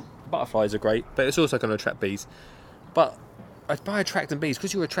butterflies are great, but it's also going to attract bees. But by attracting bees,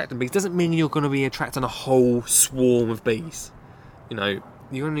 because you're attracting bees, doesn't mean you're going to be attracting a whole swarm of bees. You're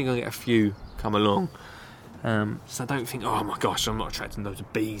only going to get a few come along. So don't think, oh my gosh, I'm not attracting loads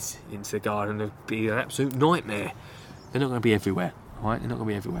of bees into the garden. It'd be an absolute nightmare. They're not going to be everywhere, right? They're not going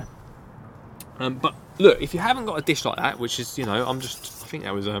to be everywhere. But look, if you haven't got a dish like that, which is, I think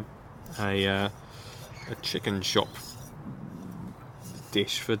that was a chicken shop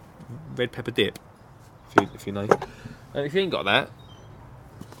dish for red pepper dip, if you know. If you ain't got that,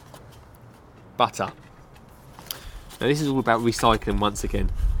 butter. Now this is all about recycling once again.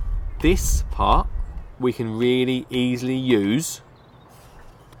 This part we can really easily use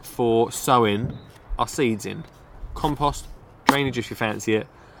for sowing our seeds in. Compost, drainage if you fancy it,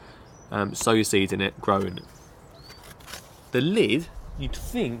 sow your seeds in it, growing it. The lid, you'd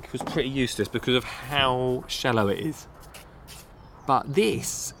think, was pretty useless because of how shallow it is. But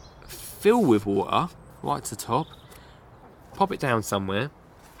this, fill with water right to the top, pop it down somewhere,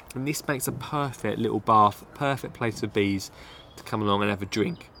 and this makes a perfect little bath, perfect place for bees to come along and have a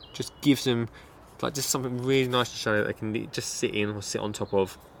drink. Just gives them just something really nice and shallow that they can just sit in or sit on top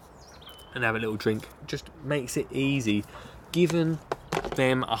of and have a little drink. Just makes it easy, giving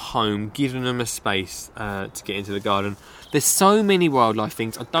them a home, giving them a space to get into the garden. There's so many wildlife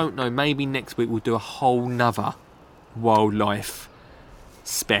things. I don't know, maybe next week we'll do a whole nother wildlife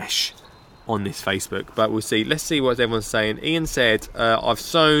special on this Facebook, but we'll see. Let's see what everyone's saying. Ian said, I've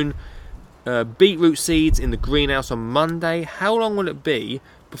sown beetroot seeds in the greenhouse on Monday. How long will it be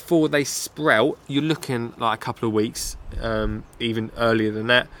before they sprout? You're looking like a couple of weeks, even earlier than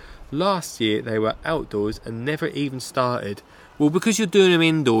that. Last year they were outdoors and never even started. Well, because you're doing them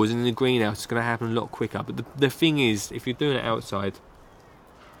indoors and in the greenhouse, it's going to happen a lot quicker. But the thing is, if you're doing it outside,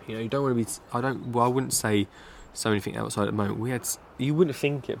 you don't want to be. I wouldn't say so anything outside at the moment. You wouldn't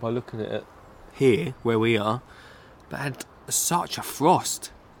think it by looking at it here where we are, but had such a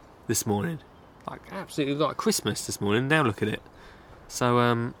frost this morning, absolutely like Christmas this morning. Now look at it.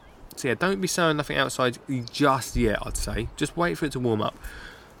 So yeah, don't be sowing nothing outside just yet. I'd say just wait for it to warm up.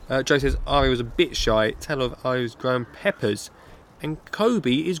 Joe says Ari was a bit shy. Tell her I was growing peppers, and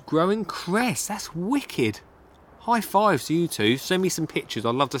Kobe is growing cress. That's wicked. High fives to you two. Send me some pictures.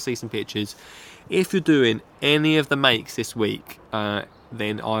 I'd love to see some pictures. If you're doing any of the makes this week,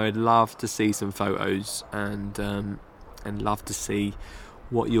 then I'd love to see some photos and love to see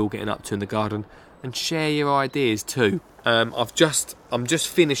what you're getting up to in the garden, and share your ideas too. I'm just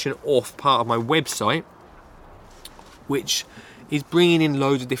finishing off part of my website, which is bringing in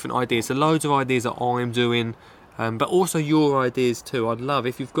loads of different ideas. So loads of ideas that I'm doing, but also your ideas too. I'd love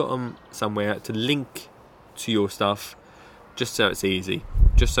if you've got them somewhere to link to your stuff, just so it's easy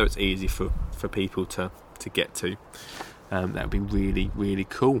for people to get to. That would be really, really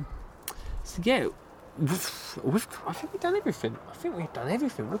cool. So yeah, I think we've done everything.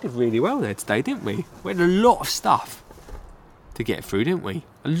 We did really well there today, didn't we? We had a lot of stuff to get through, didn't we?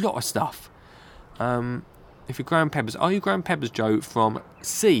 A lot of stuff. If you're growing peppers, are you growing peppers, Joe, from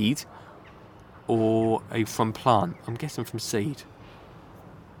seed or from plant? I'm guessing from seed.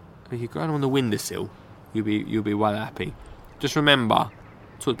 If you're growing on the windowsill, you'll be well happy. Just remember,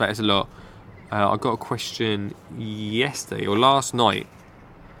 talked about this a lot. I got a question yesterday or last night.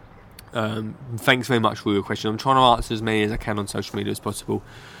 Thanks very much for your question. I'm trying to answer as many as I can on social media as possible.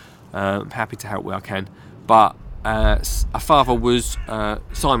 I'm happy to help where I can. But a father was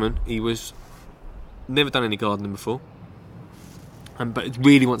Simon. He was never done any gardening before. but it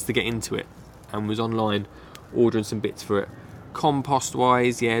really wants to get into it, and was online ordering some bits for it. Compost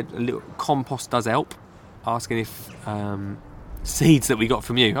wise, yeah, a little compost does help. Asking if seeds that we got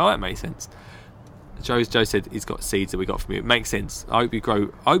from you. Oh, that makes sense. Joe said he's got seeds that we got from you. It makes sense. I hope you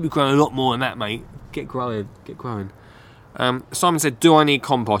grow a lot more than that, mate. Get growing. Simon said, do I need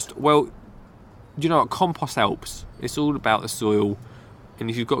compost? Well, you know what? Compost helps. It's all about the soil, and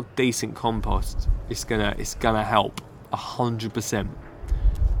if you've got decent compost, it's gonna help 100%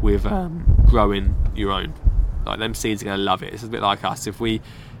 with growing your own. Like, them seeds are gonna love it. It's a bit like us. If we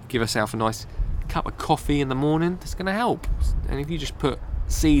give ourselves a nice cup of coffee in the morning, it's gonna help. And if you just put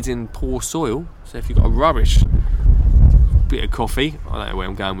seeds in poor soil, so if you've got a rubbish bit of coffee, I don't know where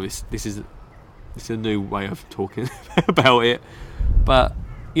I'm going with this. This is a new way of talking about it, but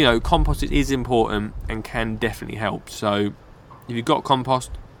you know, compost is important and can definitely help. So if you've got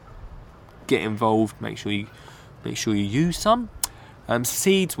compost, get involved. Make sure you use some.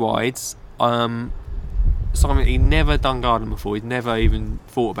 Seeds wise, Simon, he'd never done gardening before. He'd never even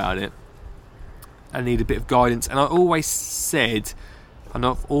thought about it. I need a bit of guidance, and I've always said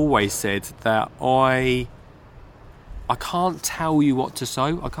that I can't tell you what to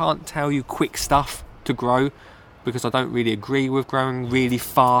sow. I can't tell you quick stuff to grow, because I don't really agree with growing really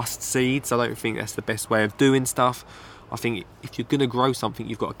fast seeds. I don't think that's the best way of doing stuff. I think if you're going to grow something,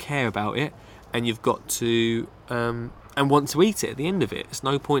 you've got to care about it, and you've got to and want to eat it at the end of it. There's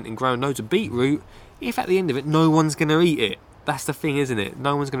no point in growing loads of beetroot if at the end of it no one's going to eat it. That's the thing, isn't it?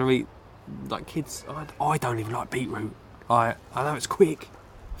 No one's going to eat, like kids. I don't even like beetroot. I know it's quick,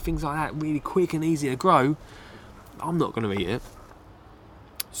 things like that, really quick and easy to grow. I'm not going to eat it.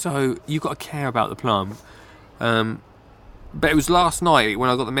 So you've got to care about the plant. But it was last night when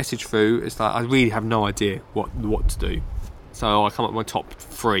I got the message through. It's like I really have no idea what to do. So I come up with my top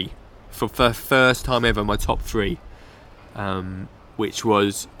 3 for the first time ever. My top 3, which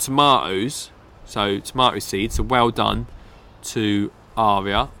was tomatoes. So tomato seeds. So well done to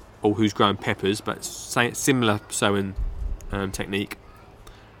Aria, or who's growing peppers, but similar sowing technique.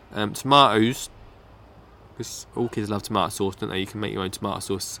 Tomatoes, because all kids love tomato sauce, don't they? You can make your own tomato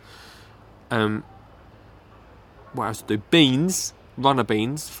sauce. What else to do? Beans, runner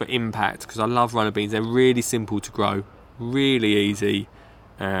beans for impact, because I love runner beans. They're really simple to grow, really easy,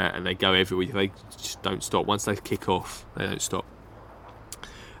 and they go everywhere. They just don't stop. Once they kick off, they don't stop.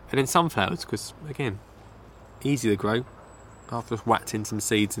 And then sunflowers, because again, easy to grow. I've just whacked in some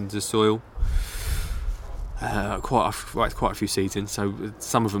seeds into the soil. Quite a few seeds in, so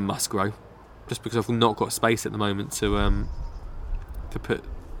some of them must grow. Just because I've not got space at the moment to put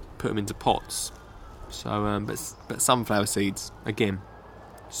them into pots. So, but sunflower seeds, again,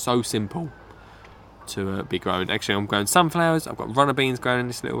 so simple to be grown. Actually, I'm growing sunflowers. I've got runner beans growing in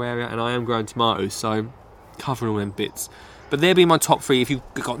this little area, and I am growing tomatoes. So, covering all them bits. But they'll be my top 3 if you've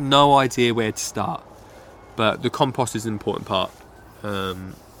got no idea where to start. But the compost is an important part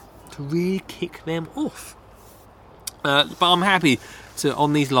to really kick them off. But I'm happy to,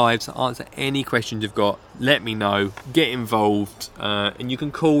 on these lives, answer any questions you've got. Let me know, get involved, and you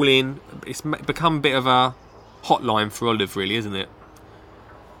can call in. It's become a bit of a hotline for Olive, really, isn't it?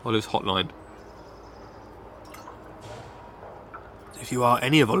 Olive's hotline. If you are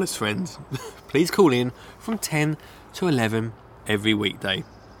any of Olive's friends, please call in from 10 to 11 every weekday.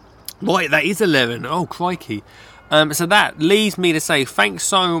 Right, that is 11. Oh, crikey. So that leaves me to say thanks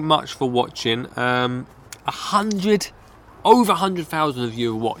so much for watching. Over 100,000 of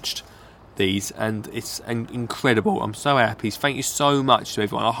you have watched these, and it's incredible. I'm so happy. Thank you so much to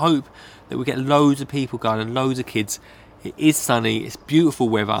everyone. I hope that we get loads of people going and loads of kids. It is sunny, it's beautiful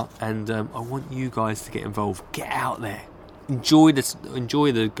weather, and I want you guys to get involved. Get out there, enjoy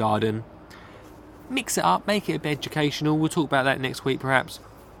the garden, mix it up, make it a bit educational. We'll talk about that next week perhaps.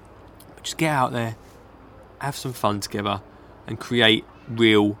 But just get out there, have some fun together, and create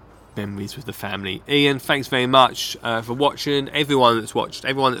real memories with the family. Ian, thanks very much for watching. Everyone that's watched,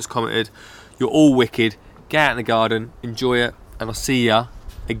 everyone that's commented, you're all wicked. Get out in the garden, enjoy it, and I'll see ya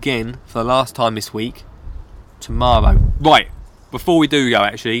again for the last time this week tomorrow. Right, before we do go,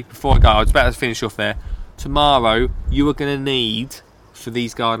 actually, before I go, I was about to finish off there. Tomorrow you are going to need, for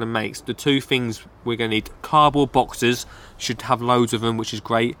these garden makes, the 2 things we're going to need: cardboard boxes, should have loads of them, which is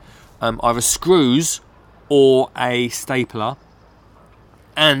great, either screws or a stapler,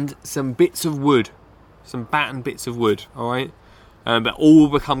 and some bits of wood, some battened bits of wood, alright? But all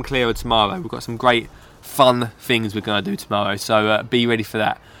will become clearer tomorrow. We've got some great fun things we're going to do tomorrow, so be ready for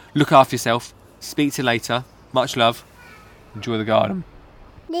that. Look after yourself. Speak to you later. Much love. Enjoy the garden.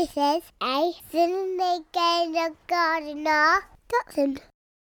 This is a Cindy Gainer Gardener. Dotson.